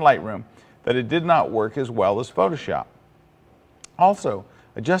sliders in Lightroom, that it did not work as well as Photoshop. Also,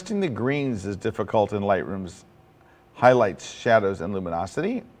 adjusting the greens is difficult in Lightroom's highlights, shadows, and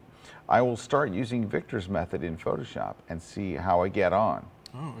luminosity. I will start using Victor's method in Photoshop and see how I get on.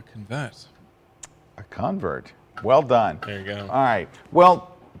 Oh, a convert. A convert. Well done. There you go. All right.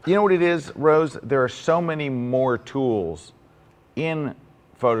 Well, you know what it is, Rose? There are so many more tools in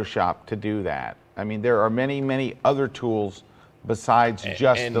Photoshop to do that. I mean, there are many, many other tools besides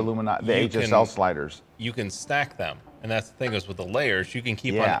just the HSL sliders. You can stack them. And that's the thing is with the layers, you can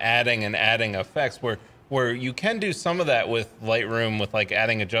keep on adding and adding effects where you can do some of that with Lightroom with like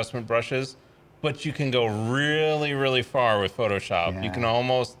adding adjustment brushes, but you can go really, really far with Photoshop. Yeah. You can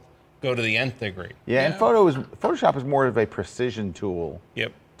almost go to the nth degree. Yeah, and Photoshop is more of a precision tool.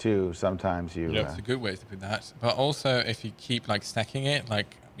 Yep. Too. Sometimes you. It's a good way to put that. But also, if you keep like stacking it,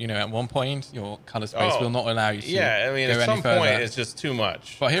 like at one point, your color space will not allow you to. Yeah, I mean, at some point, it's just too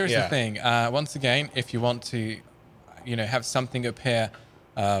much. But here's the thing. Once again, if you want to, have something appear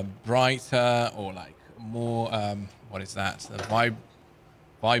brighter or like more, what is that?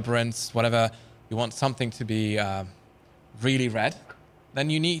 Vibrance, whatever. You want something to be really red,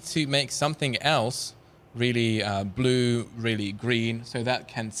 then you need to make something else really blue, really green, so that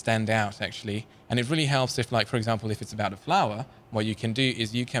can stand out actually. And it really helps if, like, for example, if it's about a flower, what you can do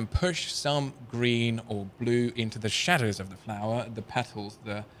is you can push some green or blue into the shadows of the flower, the petals,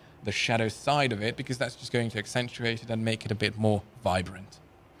 the shadow side of it, because that's just going to accentuate it and make it a bit more vibrant.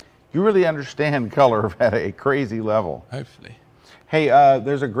 You really understand color at a crazy level. Hopefully. Hey,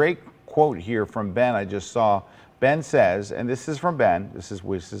 there's a great quote here from Ben I just saw. Ben says, and this is from Ben, this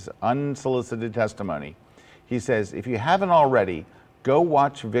is unsolicited testimony. He says, if you haven't already, go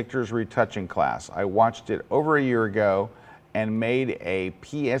watch Victor's retouching class. I watched it over a year ago and made a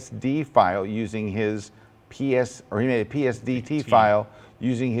PSD file using his he made a PSDT file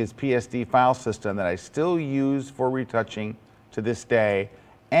using his PSD file system that I still use for retouching to this day.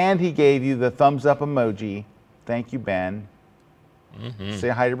 And he gave you the thumbs up emoji. Thank you, Ben. Say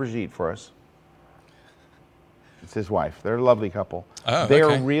hi to Brigitte for us. It's his wife. They're a lovely couple. Oh,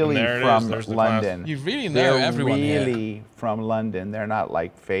 they're really from London. You really know everyone here. They're really from London. They're not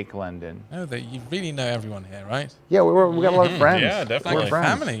like fake London. No, you really know everyone here, right? Yeah, we got a lot of friends. Yeah, definitely. We're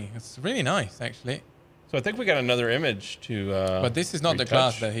friends. Family. It's really nice, actually. So I think we got another image to. But this is not the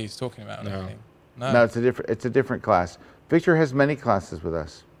class that he's talking about. No. No, it's a different class. Victor has many classes with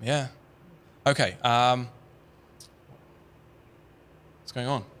us. Yeah. Okay. What's going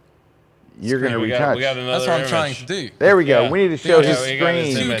on? You're going to retouch. We got another That's what I'm image. trying to do. There we go. We need to show his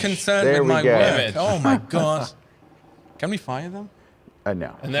screen. Too concerned there with my go. work. Oh my God. Can we fire them?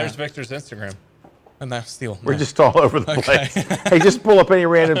 No. And there's Victor's Instagram. And that's still. We're just all over the place. Hey, just pull up any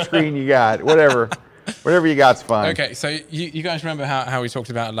random screen you got. Whatever you got's fine. Okay, so you guys remember how we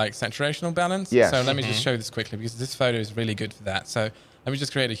talked about like saturational balance? Yes. So let me just show this quickly because this photo is really good for that. So let me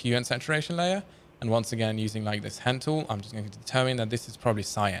just create a hue and saturation layer. And once again, using like this hand tool, I'm just going to determine that this is probably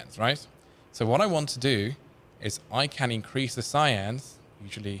cyans, right? So what I want to do is I can increase the cyans,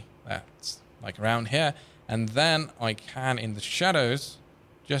 usually that's like around here, and then I can, in the shadows,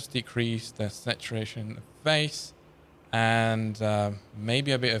 just decrease the saturation of the face and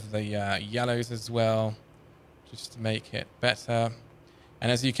maybe a bit of the yellows as well, just to make it better.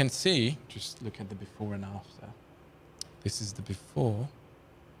 And as you can see, just look at the before and after. This is the before,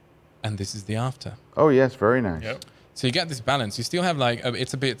 and this is the after. Oh, yes, very nice. Yep. So you get this balance. You still have like,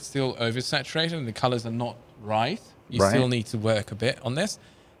 it's a bit still oversaturated and the colors are not right. You still need to work a bit on this,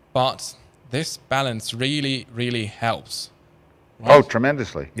 but this balance really, really helps. Right? Oh,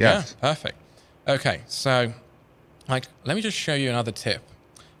 tremendously. Yes. Yeah, perfect. Okay, so like, let me just show you another tip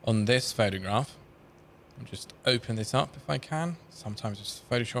on this photograph. I'll just open this up if I can. Sometimes just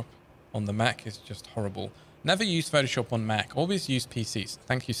Photoshop on the Mac is just horrible. Never use Photoshop on Mac. Always use PCs.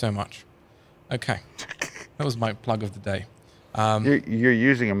 Thank you so much. Okay. That was my plug of the day. You're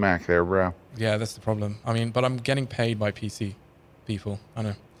using a Mac there, bro. Yeah, that's the problem. I mean, but I'm getting paid by PC people. I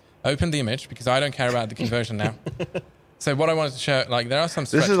know. open the image because I don't care about the conversion now. So what I wanted to show, like there are some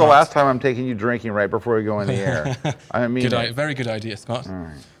stretch This is the marks. last time I'm taking you drinking right before we go in the air. I mean, Very good idea, Scott. All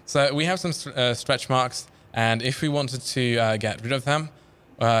right. So we have some stretch marks, and if we wanted to get rid of them,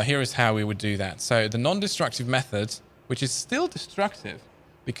 here is how we would do that. So the non-destructive method, which is still destructive,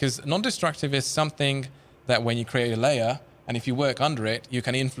 because non-destructive is something that when you create a layer, and if you work under it, you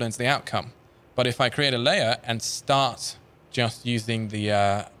can influence the outcome. But if I create a layer and start just using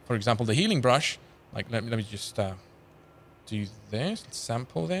the, for example, the healing brush, like let me just do this,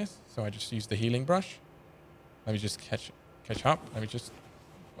 sample this. So I just use the healing brush. Let me just catch up. Let me just,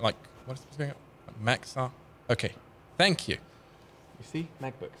 like, what is this going on? Macs are, okay, thank you. You see,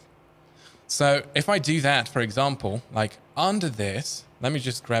 MacBooks. So if I do that, for example, like under this, let me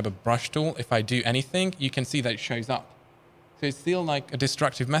just grab a brush tool. If I do anything, you can see that it shows up. So it's still like a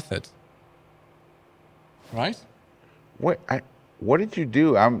destructive method, right? What did you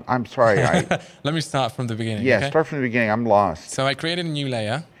do? I'm sorry. Let me start from the beginning. Yeah, okay? start from the beginning. I'm lost. So I created a new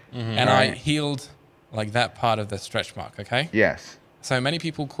layer, and I healed like that part of the stretch mark, okay? Yes. So many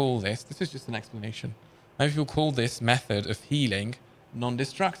people call this is just an explanation. Many people call this method of healing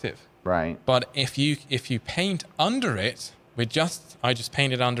non-destructive. Right. But if you paint under it, I just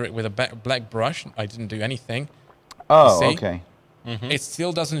painted under it with a black brush. I didn't do anything. Oh, okay. It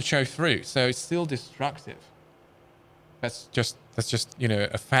still doesn't show through, so it's still destructive. That's just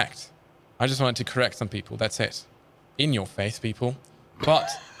a fact. I just wanted to correct some people. That's it. In your face, people. But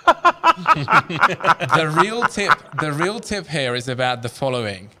the real tip here is about the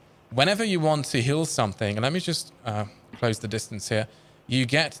following. Whenever you want to heal something, and let me just close the distance here. You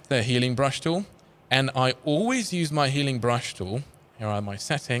get the healing brush tool, and I always use my healing brush tool. Here are my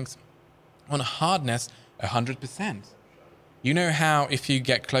settings on hardness 100%. You know how if you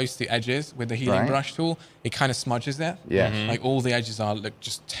get close to edges with the healing brush tool, it kind of smudges it? Yeah. Like all the edges look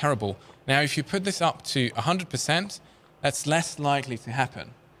just terrible. Now, if you put this up to 100%, that's less likely to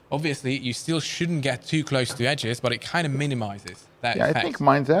happen. Obviously, you still shouldn't get too close to edges, but it kind of minimizes that effect. I think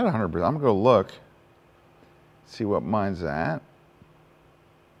mine's at 100%. I'm going to go look, see what mine's at.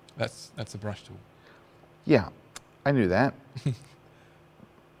 That's a brush tool. Yeah, I knew that.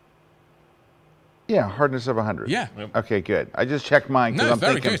 Yeah, hardness of 100. Yeah. Okay, good. I just checked mine because I'm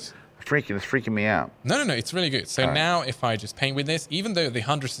thinking good. it's freaking me out. No, it's really good. So now if I just paint with this, even though the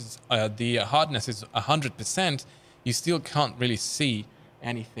hardness is 100%, you still can't really see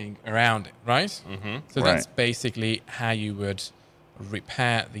anything around it, right? So that's basically how you would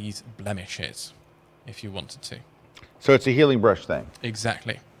repair these blemishes if you wanted to. So it's a healing brush thing.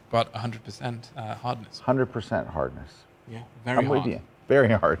 Exactly, but 100% hardness. 100% hardness. Yeah, very hard. I'm with you. Very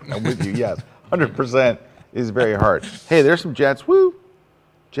hard. I'm with you, yes. 100% is very hard. Hey, there's some jets. Woo!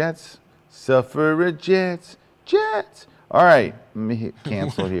 Jets. Suffragettes. Jets. All right. Let me hit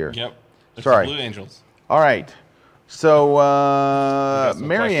cancel here. Yep. There's Sorry. Blue Angels. All right. So some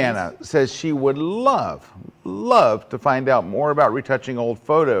Mariana says she would love to find out more about retouching old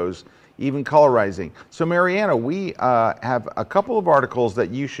photos, even colorizing. So Mariana, we have a couple of articles that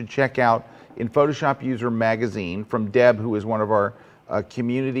you should check out in Photoshop User Magazine from Deb, who is one of our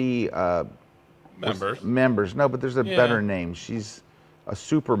community members. No, but there's a better name. She's a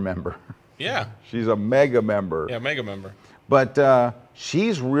super member. Yeah. She's a mega member. Yeah, mega member. But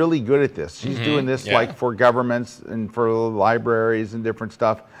she's really good at this. She's doing this like for governments and for libraries and different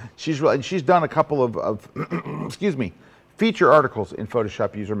stuff. She's done a couple of excuse me, feature articles in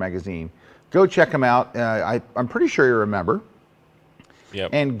Photoshop User Magazine. Go check them out. I'm pretty sure you're a member.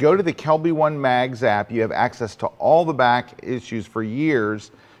 Yep. And go to the Kelby One Mags app. You have access to all the back issues for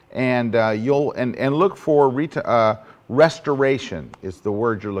years, and you'll look for restoration is the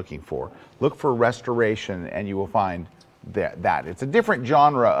word you're looking for. Look for restoration, and you will find that. It's a different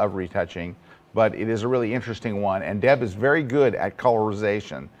genre of retouching, but it is a really interesting one. And Deb is very good at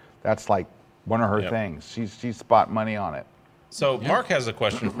colorization. That's like one of her things. She's spot money on it. So Mark has a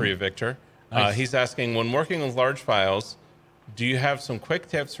question for you, Victor. Nice. He's asking, when working with large files, do you have some quick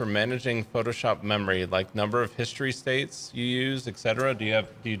tips for managing Photoshop memory, like number of history states you use, etc.? Do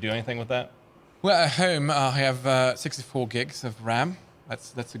you do anything with that? Well, at home I have 64 gigs of RAM.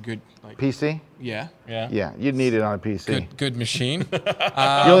 That's a good PC? Yeah. Yeah, you'd need it on a PC. Good machine. You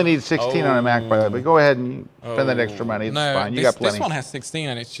only need 16 on a Mac, by the way. But go ahead and spend that extra money. It's fine. You got plenty. This one has 16,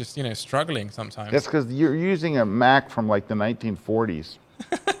 and it's just struggling sometimes. That's because you're using a Mac from like the 1940s.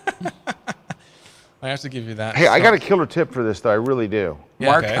 I have to give you that. Hey, I got a killer tip for this, though. I really do.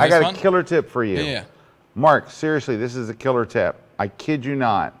 Yeah, Mark, okay. I got This one? a killer tip for you. Yeah. Mark, seriously, this is a killer tip. I kid you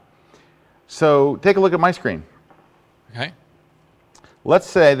not. So take a look at my screen. Okay. Let's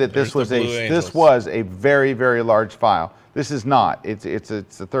say that There's this was the Blue this Angels. was a very, very large file. This is not. It's a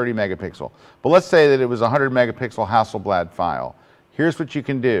 30 megapixel. But let's say that it was a 100 megapixel Hasselblad file. Here's what you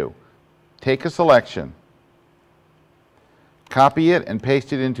can do. Take a selection, copy it, and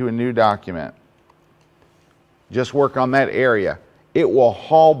paste it into a new document. Just work on that area. It will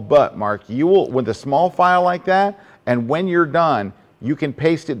haul butt, Mark. You will, with a small file like that, and when you're done, you can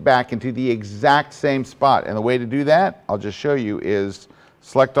paste it back into the exact same spot. And the way to do that, I'll just show you, is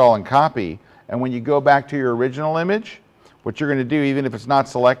select all and copy. And when you go back to your original image, what you're going to do, even if it's not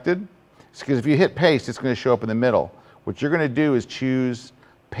selected, because if you hit paste, it's going to show up in the middle. What you're going to do is choose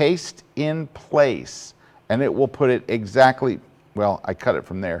paste in place, and it will put it exactly, well, I cut it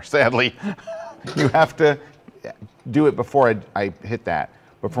from there, sadly. You have to do it before I hit that.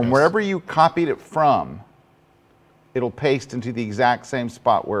 But from wherever you copied it from, it'll paste into the exact same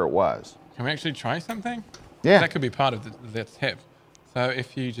spot where it was. Can we actually try something? Yeah. That could be part of the tip. So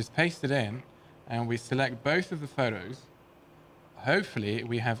if you just paste it in and we select both of the photos, hopefully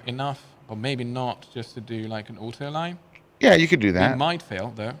we have enough, or maybe not, just to do like an auto line. Yeah, you could do that. It might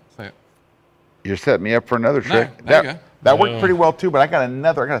fail though. So you're setting me up for another trick. No, there you go. That worked pretty well too, but I got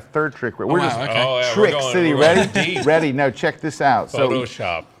a third trick. We're just Trick City. Ready? Ready? No, check this out.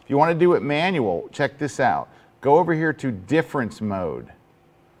 Photoshop. So if you want to do it manual, check this out. Go over here to difference mode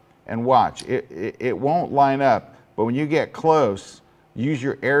and watch. It won't line up, but when you get close, use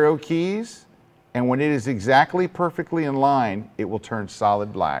your arrow keys, and when it is exactly perfectly in line, it will turn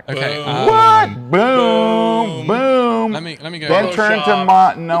solid black. Okay. What? Boom, boom. Let me go. Then turn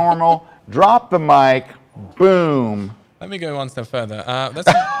to normal. Drop the mic. Boom. Let me go one step further.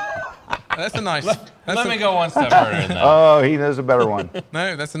 That's a nice. Let me go one step further in that. Oh, he knows a better one.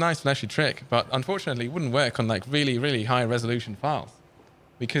 No, that's a nice flashy trick, but unfortunately, it wouldn't work on like really, really high resolution files,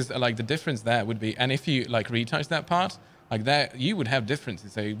 because like the difference there would be, and if you like retouch that part, like there, you would have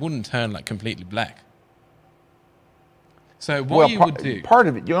differences, so it wouldn't turn like completely black. So what you would do, part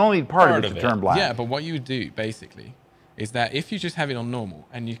of it, you only need part of it to turn black. Yeah, but what you would do basically is that if you just have it on normal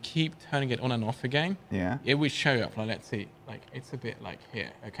and you keep turning it on and off again, yeah, it would show up. Like, let's see, like it's a bit like here,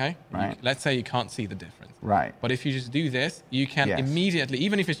 okay? Right. Let's say you can't see the difference. Right. But if you just do this, you can immediately,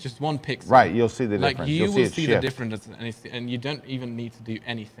 even if it's just one pixel. Right, you'll see the difference. Like you will see the difference, and you don't even need to do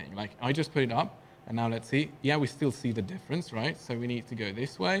anything. Like I just put it up, and now let's see. Yeah, we still see the difference, right? So we need to go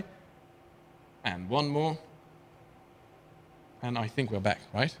this way, and one more, and I think we're back,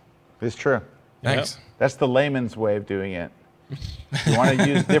 right? It's true. Thanks. Yep. That's the layman's way of doing it. You want to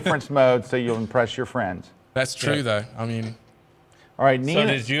use difference mode so you'll impress your friends. That's true, though. I mean, all right, Nina. So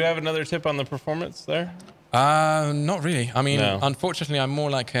did you have another tip on the performance there? Not really. I mean, unfortunately, I'm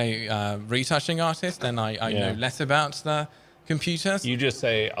more like a retouching artist, and I know less about the computers. You just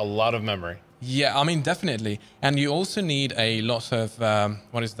say a lot of memory. Yeah, I mean, definitely. And you also need a lot of,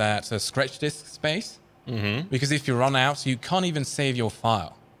 what is that, scratch disk space. Mm-hmm. Because if you run out, you can't even save your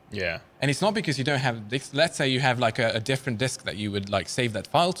file. Yeah. And it's not because you don't have disks. Let's say you have like a different disk that you would like save that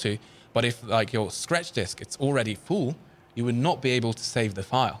file to, but if like your scratch disk, it's already full, you would not be able to save the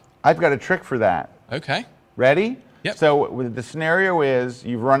file. I've got a trick for that. Okay. Ready? Yep. So the scenario is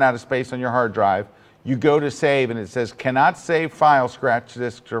you've run out of space on your hard drive. You go to save and it says cannot save file, scratch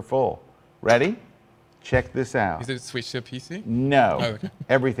disks are full. Ready? Check this out. Is it switched to a PC? No. Oh, okay.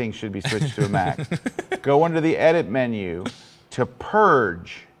 Everything should be switched to a Mac. Go under the edit menu to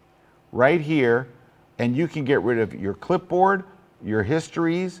purge right here, and you can get rid of your clipboard, your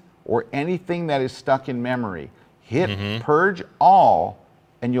histories, or anything that is stuck in memory. Hit purge all,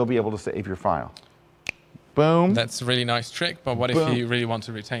 and you'll be able to save your file. Boom. That's a really nice trick, but what if you really want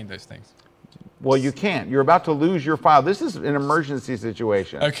to retain those things? Well, you can't. You're about to lose your file. This is an emergency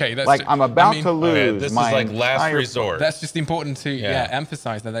situation. Okay, that's like I'm about to lose this my is like last resort. That's just important to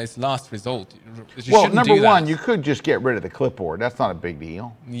emphasize that it's last resort. Well, number one, you could just get rid of the clipboard. That's not a big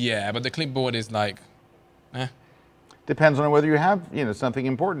deal. Yeah, but the clipboard is like, Depends on whether you have something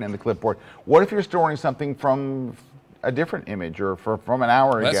important in the clipboard. What if you're storing something from a different image or from an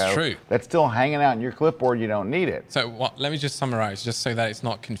hour ago? That's true. That's still hanging out in your clipboard. You don't need it. So let me just summarize, just so that it's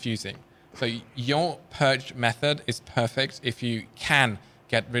not confusing. So your purge method is perfect if you can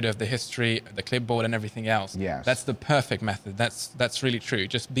get rid of the history, the clipboard, and everything else. Yes. That's the perfect method. That's really true.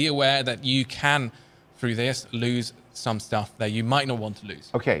 Just be aware that you can, through this, lose some stuff that you might not want to lose.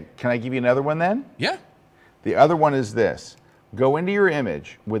 Okay, can I give you another one then? Yeah. The other one is this. Go into your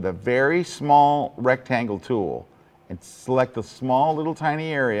image with a very small rectangle tool and select a small little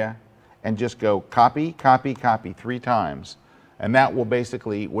tiny area and just go copy, copy, copy 3 times. And that will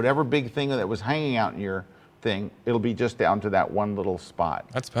basically, whatever big thing that was hanging out in your thing, it'll be just down to that one little spot.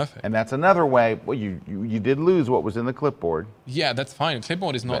 That's perfect. And that's another way. Well, you did lose what was in the clipboard. Yeah, that's fine.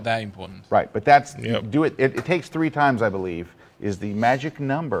 Clipboard is not that important. Right, but that's do it. It takes 3 times, I believe, is the magic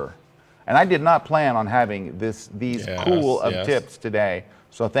number. And I did not plan on having these cool of tips today.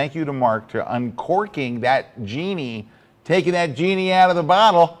 So thank you to Mark to uncorking that genie, taking that genie out of the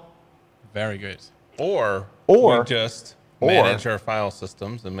bottle. Very good. Or we just manage our file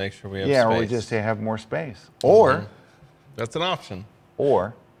systems and make sure we have space. Or we just have more space. Or that's an option.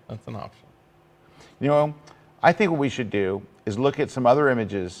 Or that's an option. You know, I think what we should do is look at some other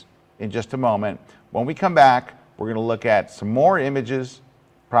images in just a moment. When we come back, we're going to look at some more images,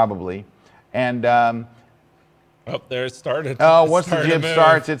 probably. And there it started. Oh, once the jib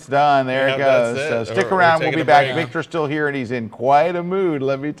starts, it's done. There it goes. So stick around. We'll be back. Victor's still here, and he's in quite a mood,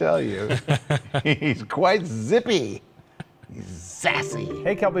 let me tell you. He's quite zippy. He's sassy.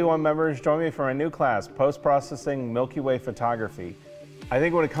 Hey, Kelby One members, join me for a new class, Post-Processing Milky Way Photography. I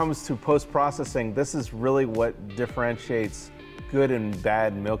think when it comes to post-processing, this is really what differentiates good and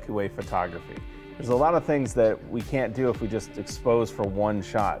bad Milky Way photography. There's a lot of things that we can't do if we just expose for one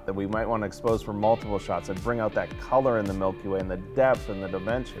shot, that we might want to expose for multiple shots and bring out that color in the Milky Way and the depth and the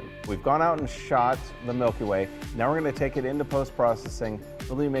dimension. We've gone out and shot the Milky Way. Now we're going to take it into post-processing,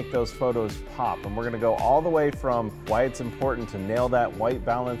 really make those photos pop. And we're going to go all the way from why it's important to nail that white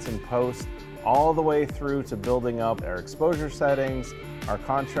balance in post, all the way through to building up our exposure settings, our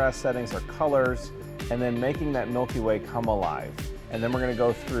contrast settings, our colors, and then making that Milky Way come alive. And then we're going to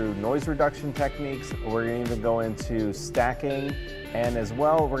go through noise reduction techniques. We're going to even go into stacking, and as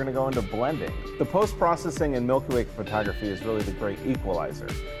well, we're going to go into blending. The post-processing in Milky Way photography is really the great equalizer.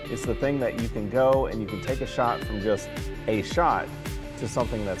 It's the thing that you can go and you can take a shot from just a shot to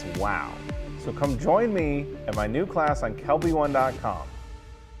something that's wow. So come join me at my new class on kelby1.com.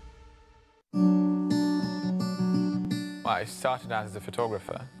 I started out as a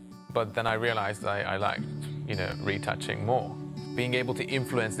photographer, but then I realized I liked, retouching more. Being able to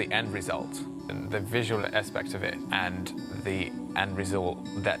influence the end result, and the visual aspect of it, and the end result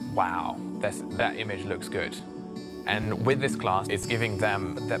that, wow, that image looks good. And with this class, it's giving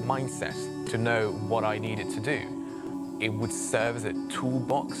them that mindset to know what I needed to do. It would serve as a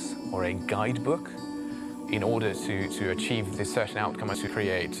toolbox or a guidebook in order to achieve this certain outcome and to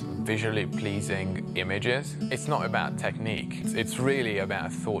create visually pleasing images. It's not about technique, it's really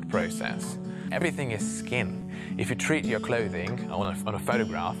about thought process. Everything is skin. If you treat your clothing on a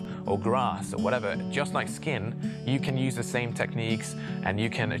photograph or grass or whatever, just like skin, you can use the same techniques and you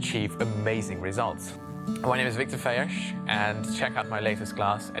can achieve amazing results. My name is Viktor Fejes, and check out my latest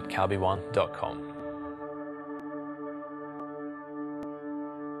class at kelby1.com.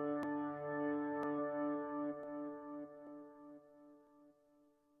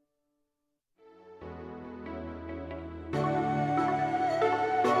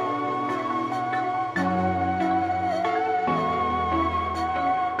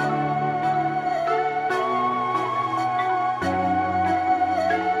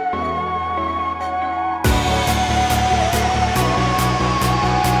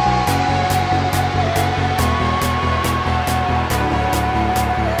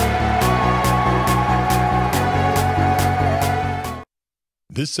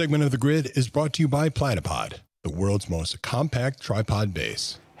 This segment of The Grid is brought to you by Platypod, the world's most compact tripod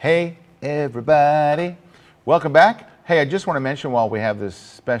base. Hey, everybody. Welcome back. Hey, I just want to mention while we have this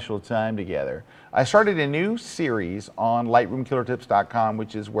special time together, I started a new series on LightroomKillerTips.com,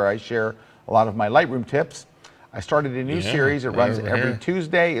 which is where I share a lot of my Lightroom tips. I started a new series. It runs every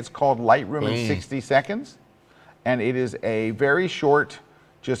Tuesday. It's called Lightroom in 60 Seconds. And it is a very short,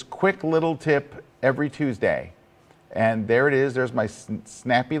 just quick little tip every Tuesday. And there it is. There's my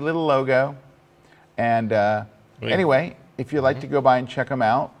snappy little logo. And anyway, if you'd like to go by and check them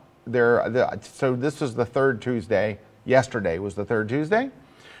out, so this was the third Tuesday. Yesterday was the third Tuesday.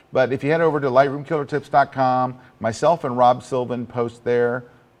 But if you head over to LightroomKillerTips.com, myself and Rob Sylvan post there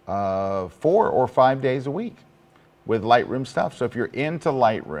 4 or 5 days a week with Lightroom stuff. So if you're into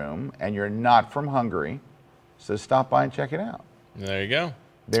Lightroom and you're not from Hungary, so stop by and check it out. There you go.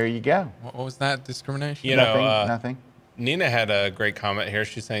 There you go. What was that discrimination? Nothing. Nina had a great comment here.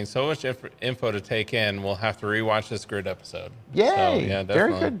 She's saying, so much info to take in. We'll have to rewatch this Grid episode. Yay. So, yeah,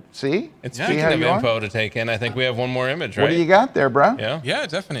 very good. See? And speaking of info to take in, I think we have one more image, right? What do you got there, bro? Yeah,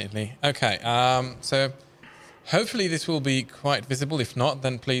 definitely. Okay. So hopefully this will be quite visible. If not,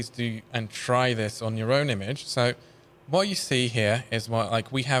 then please do and try this on your own image. So what you see here is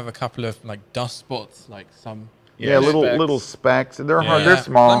we have a couple of dust spots, some... Yeah, little specks. They're hard. They're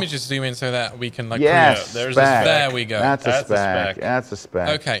small. Let me just zoom in so that we can yes, there we go. That's a speck. That's a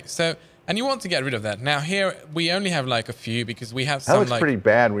speck. Okay, so And you want to get rid of that. Now here, we only have like a few because we have That some looks like... pretty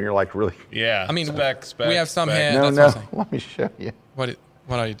bad when you're like really... Yeah, I mean, spec. we have some here. No, that's no, what I'm saying. let me show you. What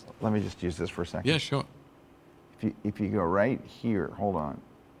are you... Let me just use this for a second. Yeah, sure. If you go right here, hold on.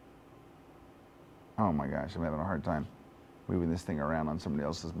 Oh my gosh, I'm having a hard time moving this thing around on somebody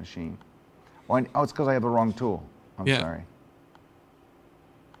else's machine. Oh, it's because I have the wrong tool. I'm sorry.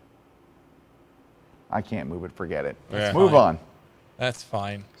 I can't move it, forget it. Let's move on. That's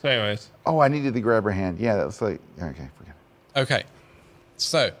fine. So anyways. Oh, I needed the grabber hand. Yeah, that's like, okay, forget it. Okay,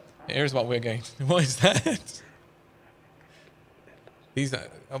 so here's what we're going to do. What is that? These are,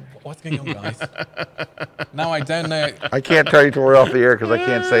 what's going on, guys? Now I don't know. I can't tell you till we're off the air because I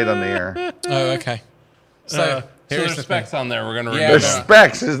can't say it on the air. Oh, okay. So here's the specs on there. We're going to Yeah, There's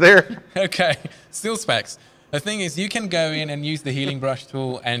specs, is there? Okay, still specs. The thing is, you can go in and use the healing brush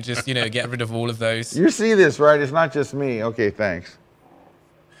tool and just, get rid of all of those. You see this, right? It's not just me. Okay, thanks.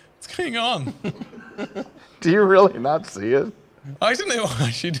 What's going on? Do you really not see it? I don't know why I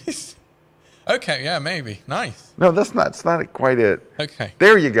should. Okay, yeah, maybe. Nice. No, that's not quite it. Okay.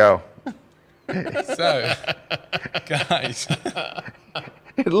 There you go. So, guys.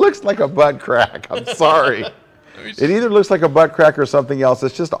 It looks like a butt crack. I'm sorry. It either looks like a butt crack or something else.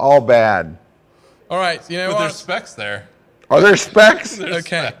 It's just all bad. All right, you know But what? there's specs there. Are there specs?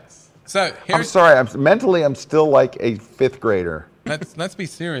 Okay. Specs. So I'm sorry. I'm still like a 5th grader. Let's be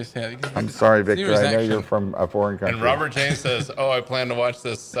serious here. I'm sorry, Victor. Serious I know action. you're from a foreign country. And Robert James says, "Oh, I plan to watch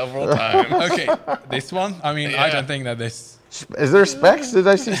this several times." Okay, this one. I mean, I don't think that this. Is there specs? Did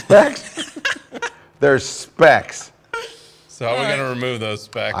I see specs? There's specs. So how are we going to remove those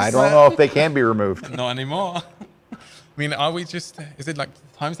specs? I don't know if they can be removed. Not anymore. I mean, are we just? Is it like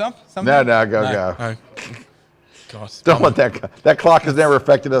time's up? Something? No, go. Oh. God. Don't let that clock has never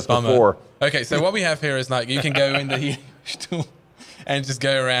affected us before. Okay, so what we have here is like you can go in the healing tool and just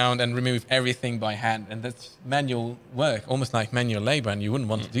go around and remove everything by hand, and that's manual work, almost like manual labor, and you wouldn't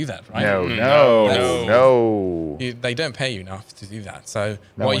want to do that, right? No. They don't pay you enough to do that. So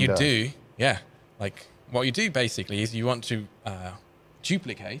No what one you does. do, what you do basically is you want to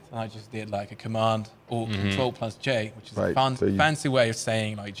duplicate. I just did like a command or Control plus J, which is a fancy way of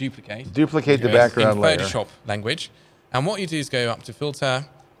saying like duplicate. Duplicate the background in layer. Photoshop language. And what you do is go up to filter,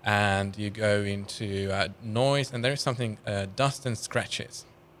 and you go into noise, and there is something dust and scratches,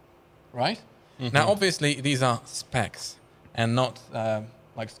 right? Now, obviously, these are specs and not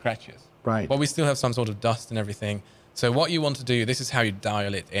like scratches. Right. But we still have some sort of dust and everything. So what you want to do, this is how you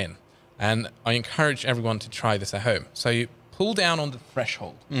dial it in. And I encourage everyone to try this at home. So you pull down on the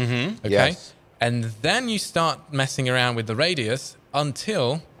threshold, okay? Yes. And then you start messing around with the radius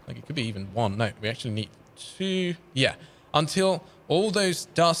until, like it could be even 1. No, we actually need 2. Yeah, until all those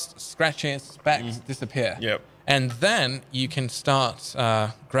dust, scratches, specks disappear. Yep. And then you can start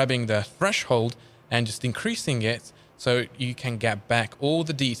grabbing the threshold and just increasing it so you can get back all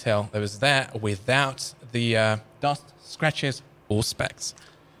the detail that was there without the dust, scratches, or specks.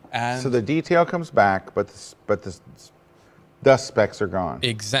 And So the detail comes back, but the dust specks are gone.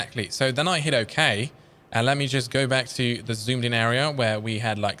 exactly. So then I hit OK. And let me just go back to the zoomed in area where we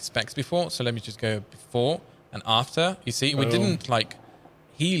had like specs before. So let me just go before and after. You see, we didn't like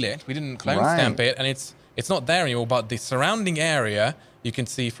heal it. We didn't clone stamp it. And it's not there anymore. But the surrounding area, you can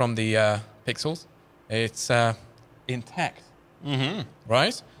see from the pixels, it's intact.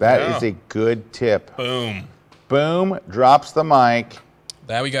 Right? That is a good tip. Boom. Boom, drops the mic.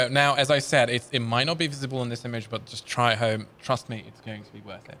 There we go. Now, as I said, it might not be visible in this image, but just try at home. Trust me, it's going to be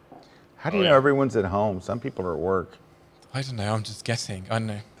worth it. How do you know everyone's at home? Some people are at work. I don't know. I'm just guessing. I don't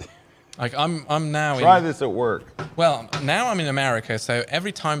know. Like I'm now Try in. this at work. Well, now I'm in America, so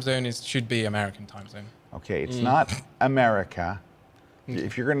every time zone should be American time zone. Okay, it's not America.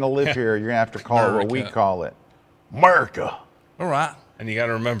 If you're going to live here, you're going to have to call it what we call it. America. All right. And you got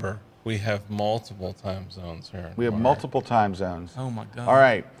to remember, we have multiple time zones here. We have multiple time zones. Oh my God. All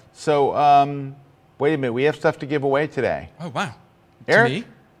right. So, wait a minute. We have stuff to give away today. Oh wow. Eric, me?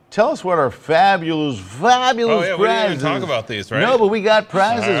 tell us what our fabulous Oh yeah, we didn't prizes. even talk about these, right? No, but we got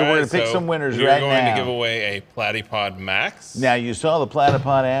prizes, and we're All going right, to pick so some winners we're right going now. to give away a Platypod Max. Now, you saw the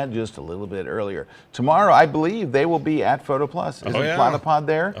Platypod ad just a little bit earlier. Tomorrow, I believe they will be at Photo Plus. Isn't yeah. Platypod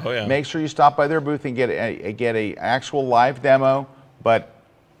there? Oh, yeah. Make sure you stop by their booth and get a actual live demo. But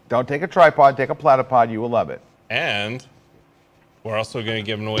don't take a tripod, take a Platypod. You will love it. And we're also going to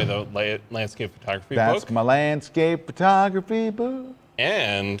give away the landscape photography That's book. my landscape photography book.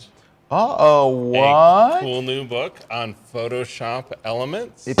 And what? a cool new book on Photoshop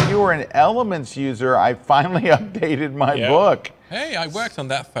Elements. If you were an Elements user, I finally updated my book. Hey, I worked on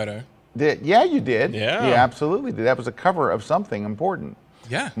that photo. Yeah, you did. Yeah. You absolutely did. That was a cover of something important.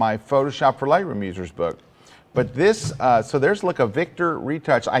 my Photoshop for Lightroom users book. But this, so there's like a Viktor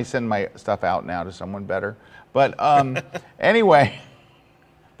Retouch. I send my stuff out now to someone better. But anyway,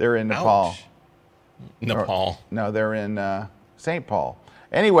 they're in Nepal. Ouch. Nepal. No, they're in St. Paul.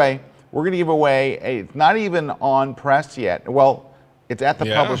 Anyway, we're going to give away, it's not even on press yet. Well, it's at the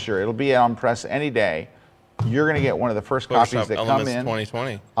publisher. It'll be on press any day. You're going to get one of the first copies that come in.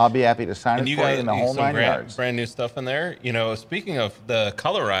 2020. I'll be happy to sign it for you in the whole 9 yards. Brand new stuff in there. You know, speaking of the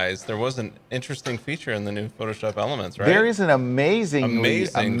colorize, there was an interesting feature in the new Photoshop Elements, right? There is an amazingly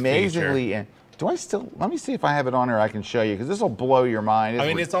do I still, let me see if I have it on here I can show you, because this will blow your mind. I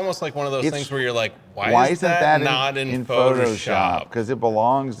mean, it's almost like one of those things where you're like, why isn't that not in Photoshop? Because it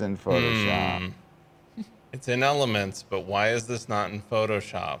belongs in Photoshop. It's in Elements, but why is this not in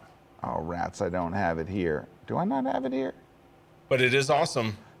Photoshop? Oh, rats, I don't have it here. Do I not have it here? But it is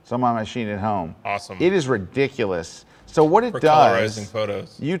awesome. It's on my machine at home. Awesome. It is ridiculous. So what it does, colorizing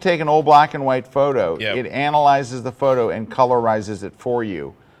photos. You take an old black and white photo, it analyzes the photo and colorizes it for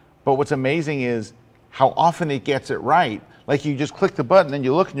you. But what's amazing is how often it gets it right. Like you just click the button and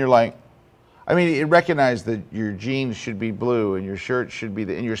you look and you're like, I mean, it recognized that your jeans should be blue and your shirt should be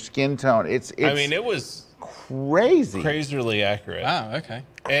and your skin tone. It's I mean, it was crazy. Crazily accurate. Wow, okay.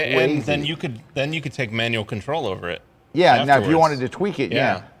 And then you could take manual control over it. Yeah, afterwards. Now if you wanted to tweak it,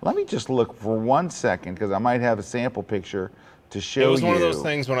 Let me just look for 1 second, because I might have a sample picture to show you. It was one of those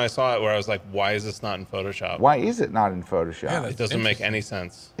things when I saw it where I was like, why is this not in Photoshop? Why is it not in Photoshop? Yeah, it doesn't make any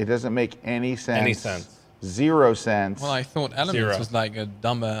sense. It doesn't make any sense. Any sense. 0 cents. Well, I thought Elements was like a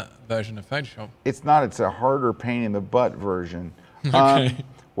dumber version of Photoshop. It's not. It's a harder pain in the butt version. Okay.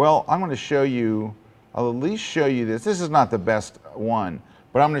 Well, I'm going to show you. I'll at least show you this. This is not the best one,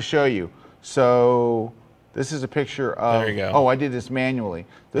 but I'm going to show you. So this is a picture of. There you go. Oh, I did this manually.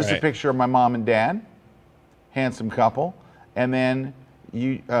 This is a picture of my mom and dad, handsome couple, and then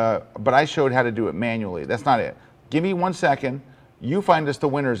you. But I showed how to do it manually. That's not it. Give me 1 second. You find us the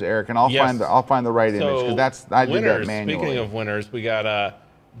winners, Eric, and I'll find the right image, because I did that manually. Speaking of winners, we got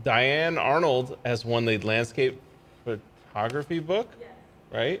Diane Arnold has won the landscape photography book,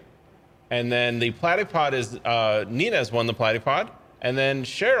 right? And then the Platypod is Nina has won the Platypod, and then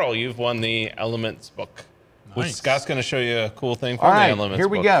Cheryl, you've won the Elements book, which Scott's going to show you a cool thing from the Elements book. Here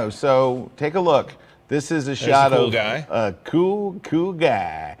we go. So take a look. This is a shot of a cool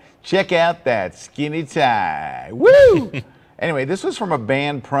guy. Check out that skinny tie. Woo! Anyway, this was from a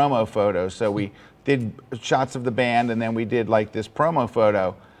band promo photo. So we did shots of the band, and then we did like this promo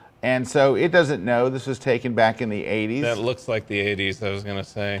photo. And so it doesn't know this was taken back in the 80s. That looks like the 80s, I was going to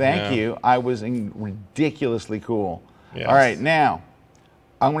say. Thank you. I was ridiculously cool. Yes. All right, now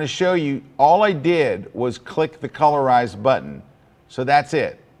I'm going to show you. All I did was click the colorize button. So that's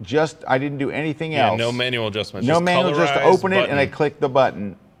it. I didn't do anything else. No manual adjustments. No manual, just open it and I click the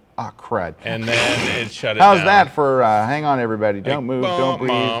button. Ah, crud. And then it shut it down. How's that for, hang on everybody, don't move, don't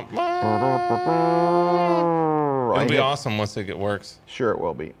breathe. It'll be awesome once it works. Sure it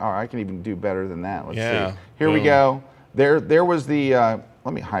will be. All right, I can even do better than that. Let's see. Here we go. There was the,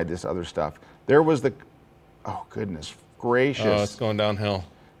 let me hide this other stuff. There was the, oh goodness gracious. Oh, it's going downhill.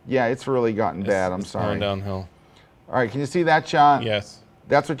 Yeah, it's really gotten bad, I'm sorry. It's going downhill. All right, can you see that shot? Yes.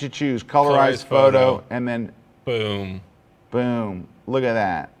 That's what you choose, colorize photo, and then boom. Boom. Look at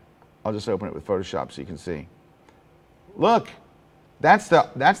that. I'll just open it with Photoshop so you can see. Look, that's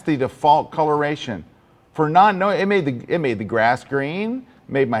the default coloration. For it made the grass green,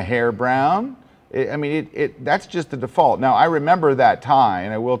 made my hair brown. That's just the default. Now I remember that tie,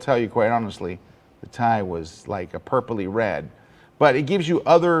 and I will tell you quite honestly, the tie was like a purpley red. But it gives you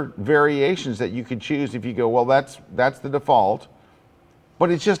other variations that you could choose if you go, well, that's the default. But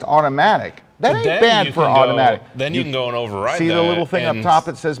it's just automatic. That ain't bad for automatic. Then you can go and override that. See the little thing up top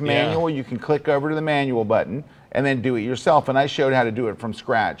that says manual? You can click over to the manual button and then do it yourself. And I showed how to do it from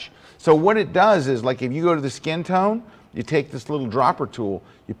scratch. So what it does is, like, if you go to the skin tone, you take this little dropper tool,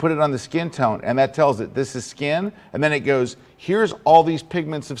 you put it on the skin tone, and that tells it this is skin. And then it goes, here's all these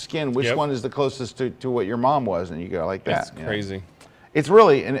pigments of skin. Which one is the closest to what your mom was? And you go like that. That's crazy. It's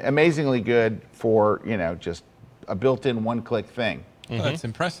really amazingly good for, just a built-in one-click thing. Well, that's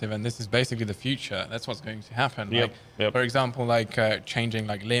impressive, and this is basically the future. That's what's going to happen. For example, changing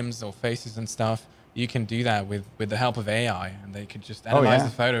limbs or faces and stuff, you can do that with the help of AI, and they could just analyze the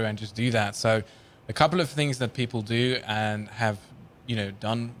photo and just do that. So a couple of things that people do and have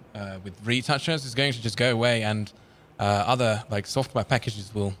done with retouchers is going to just go away, and other software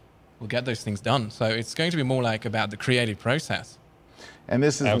packages will get those things done. So it's going to be more about the creative process. And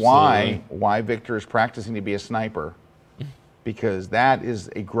this is why Viktor is practicing to be a sniper. Because that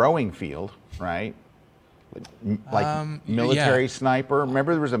is a growing field, right? Like military sniper.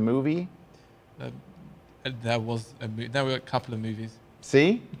 Remember there was a movie? There were a couple of movies.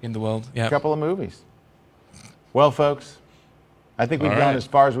 See? In the world, yeah. A couple of movies. Well, folks, I think we've gone as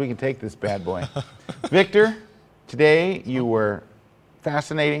far as we can take this bad boy. Viktor, today you were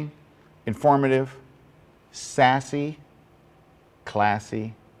fascinating, informative, sassy,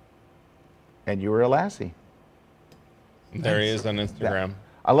 classy, and you were a lassie. There he is on Instagram.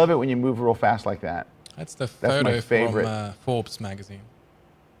 I love it when you move real fast like that. That's photo my favorite. from Forbes magazine.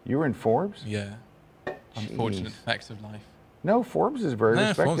 You were in Forbes? Yeah. Unfortunate facts of life. No, Forbes is a very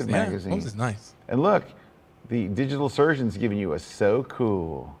respected Forbes, magazine. Forbes is nice. And look, the digital surgeon's giving you a so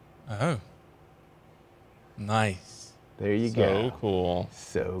cool. Oh. Nice. There you go. So cool.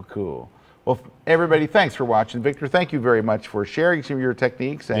 So cool. Well, everybody, thanks for watching. Viktor, thank you very much for sharing some of your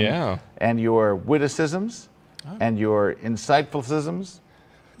techniques and your witticisms and your insightfulcisms.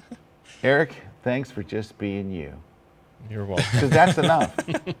 Erik, thanks for just being you. You're welcome. Because that's enough.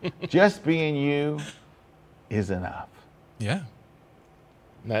 Just being you is enough. Yeah.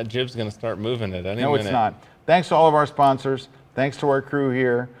 That jib's going to start moving at any minute. No, it's not. Thanks to all of our sponsors. Thanks to our crew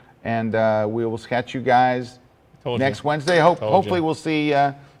here. And we will catch you guys next Wednesday. Hopefully we'll see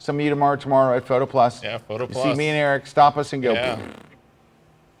some of you tomorrow at Photo Plus. Yeah, Photo You Plus. see me and Erik stop us and go. Yeah.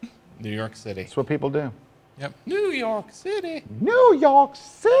 New York City. That's what people do. Yep. New York City. New York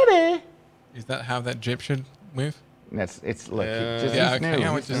City. Is that how that jib should move? It's new. He's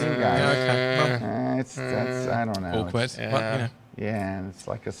new guy. That's I don't know. Awkward. Yeah, and it's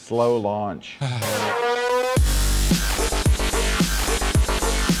like a slow launch.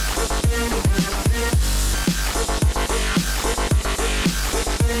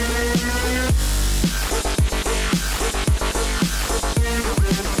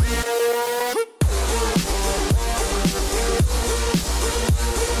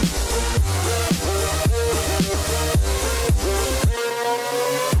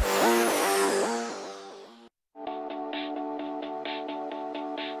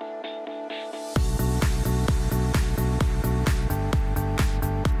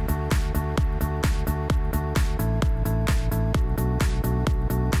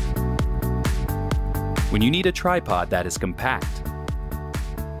 When you need a tripod that is compact,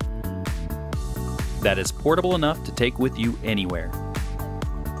 that is portable enough to take with you anywhere,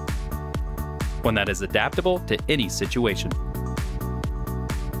 one that is adaptable to any situation,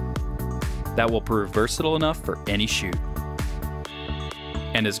 that will prove versatile enough for any shoot,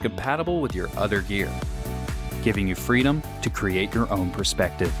 and is compatible with your other gear, giving you freedom to create your own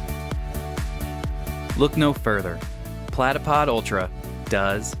perspective. Look no further. Platypod Ultra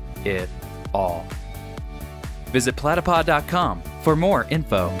does it all. Visit platypod.com for more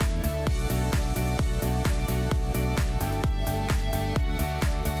info.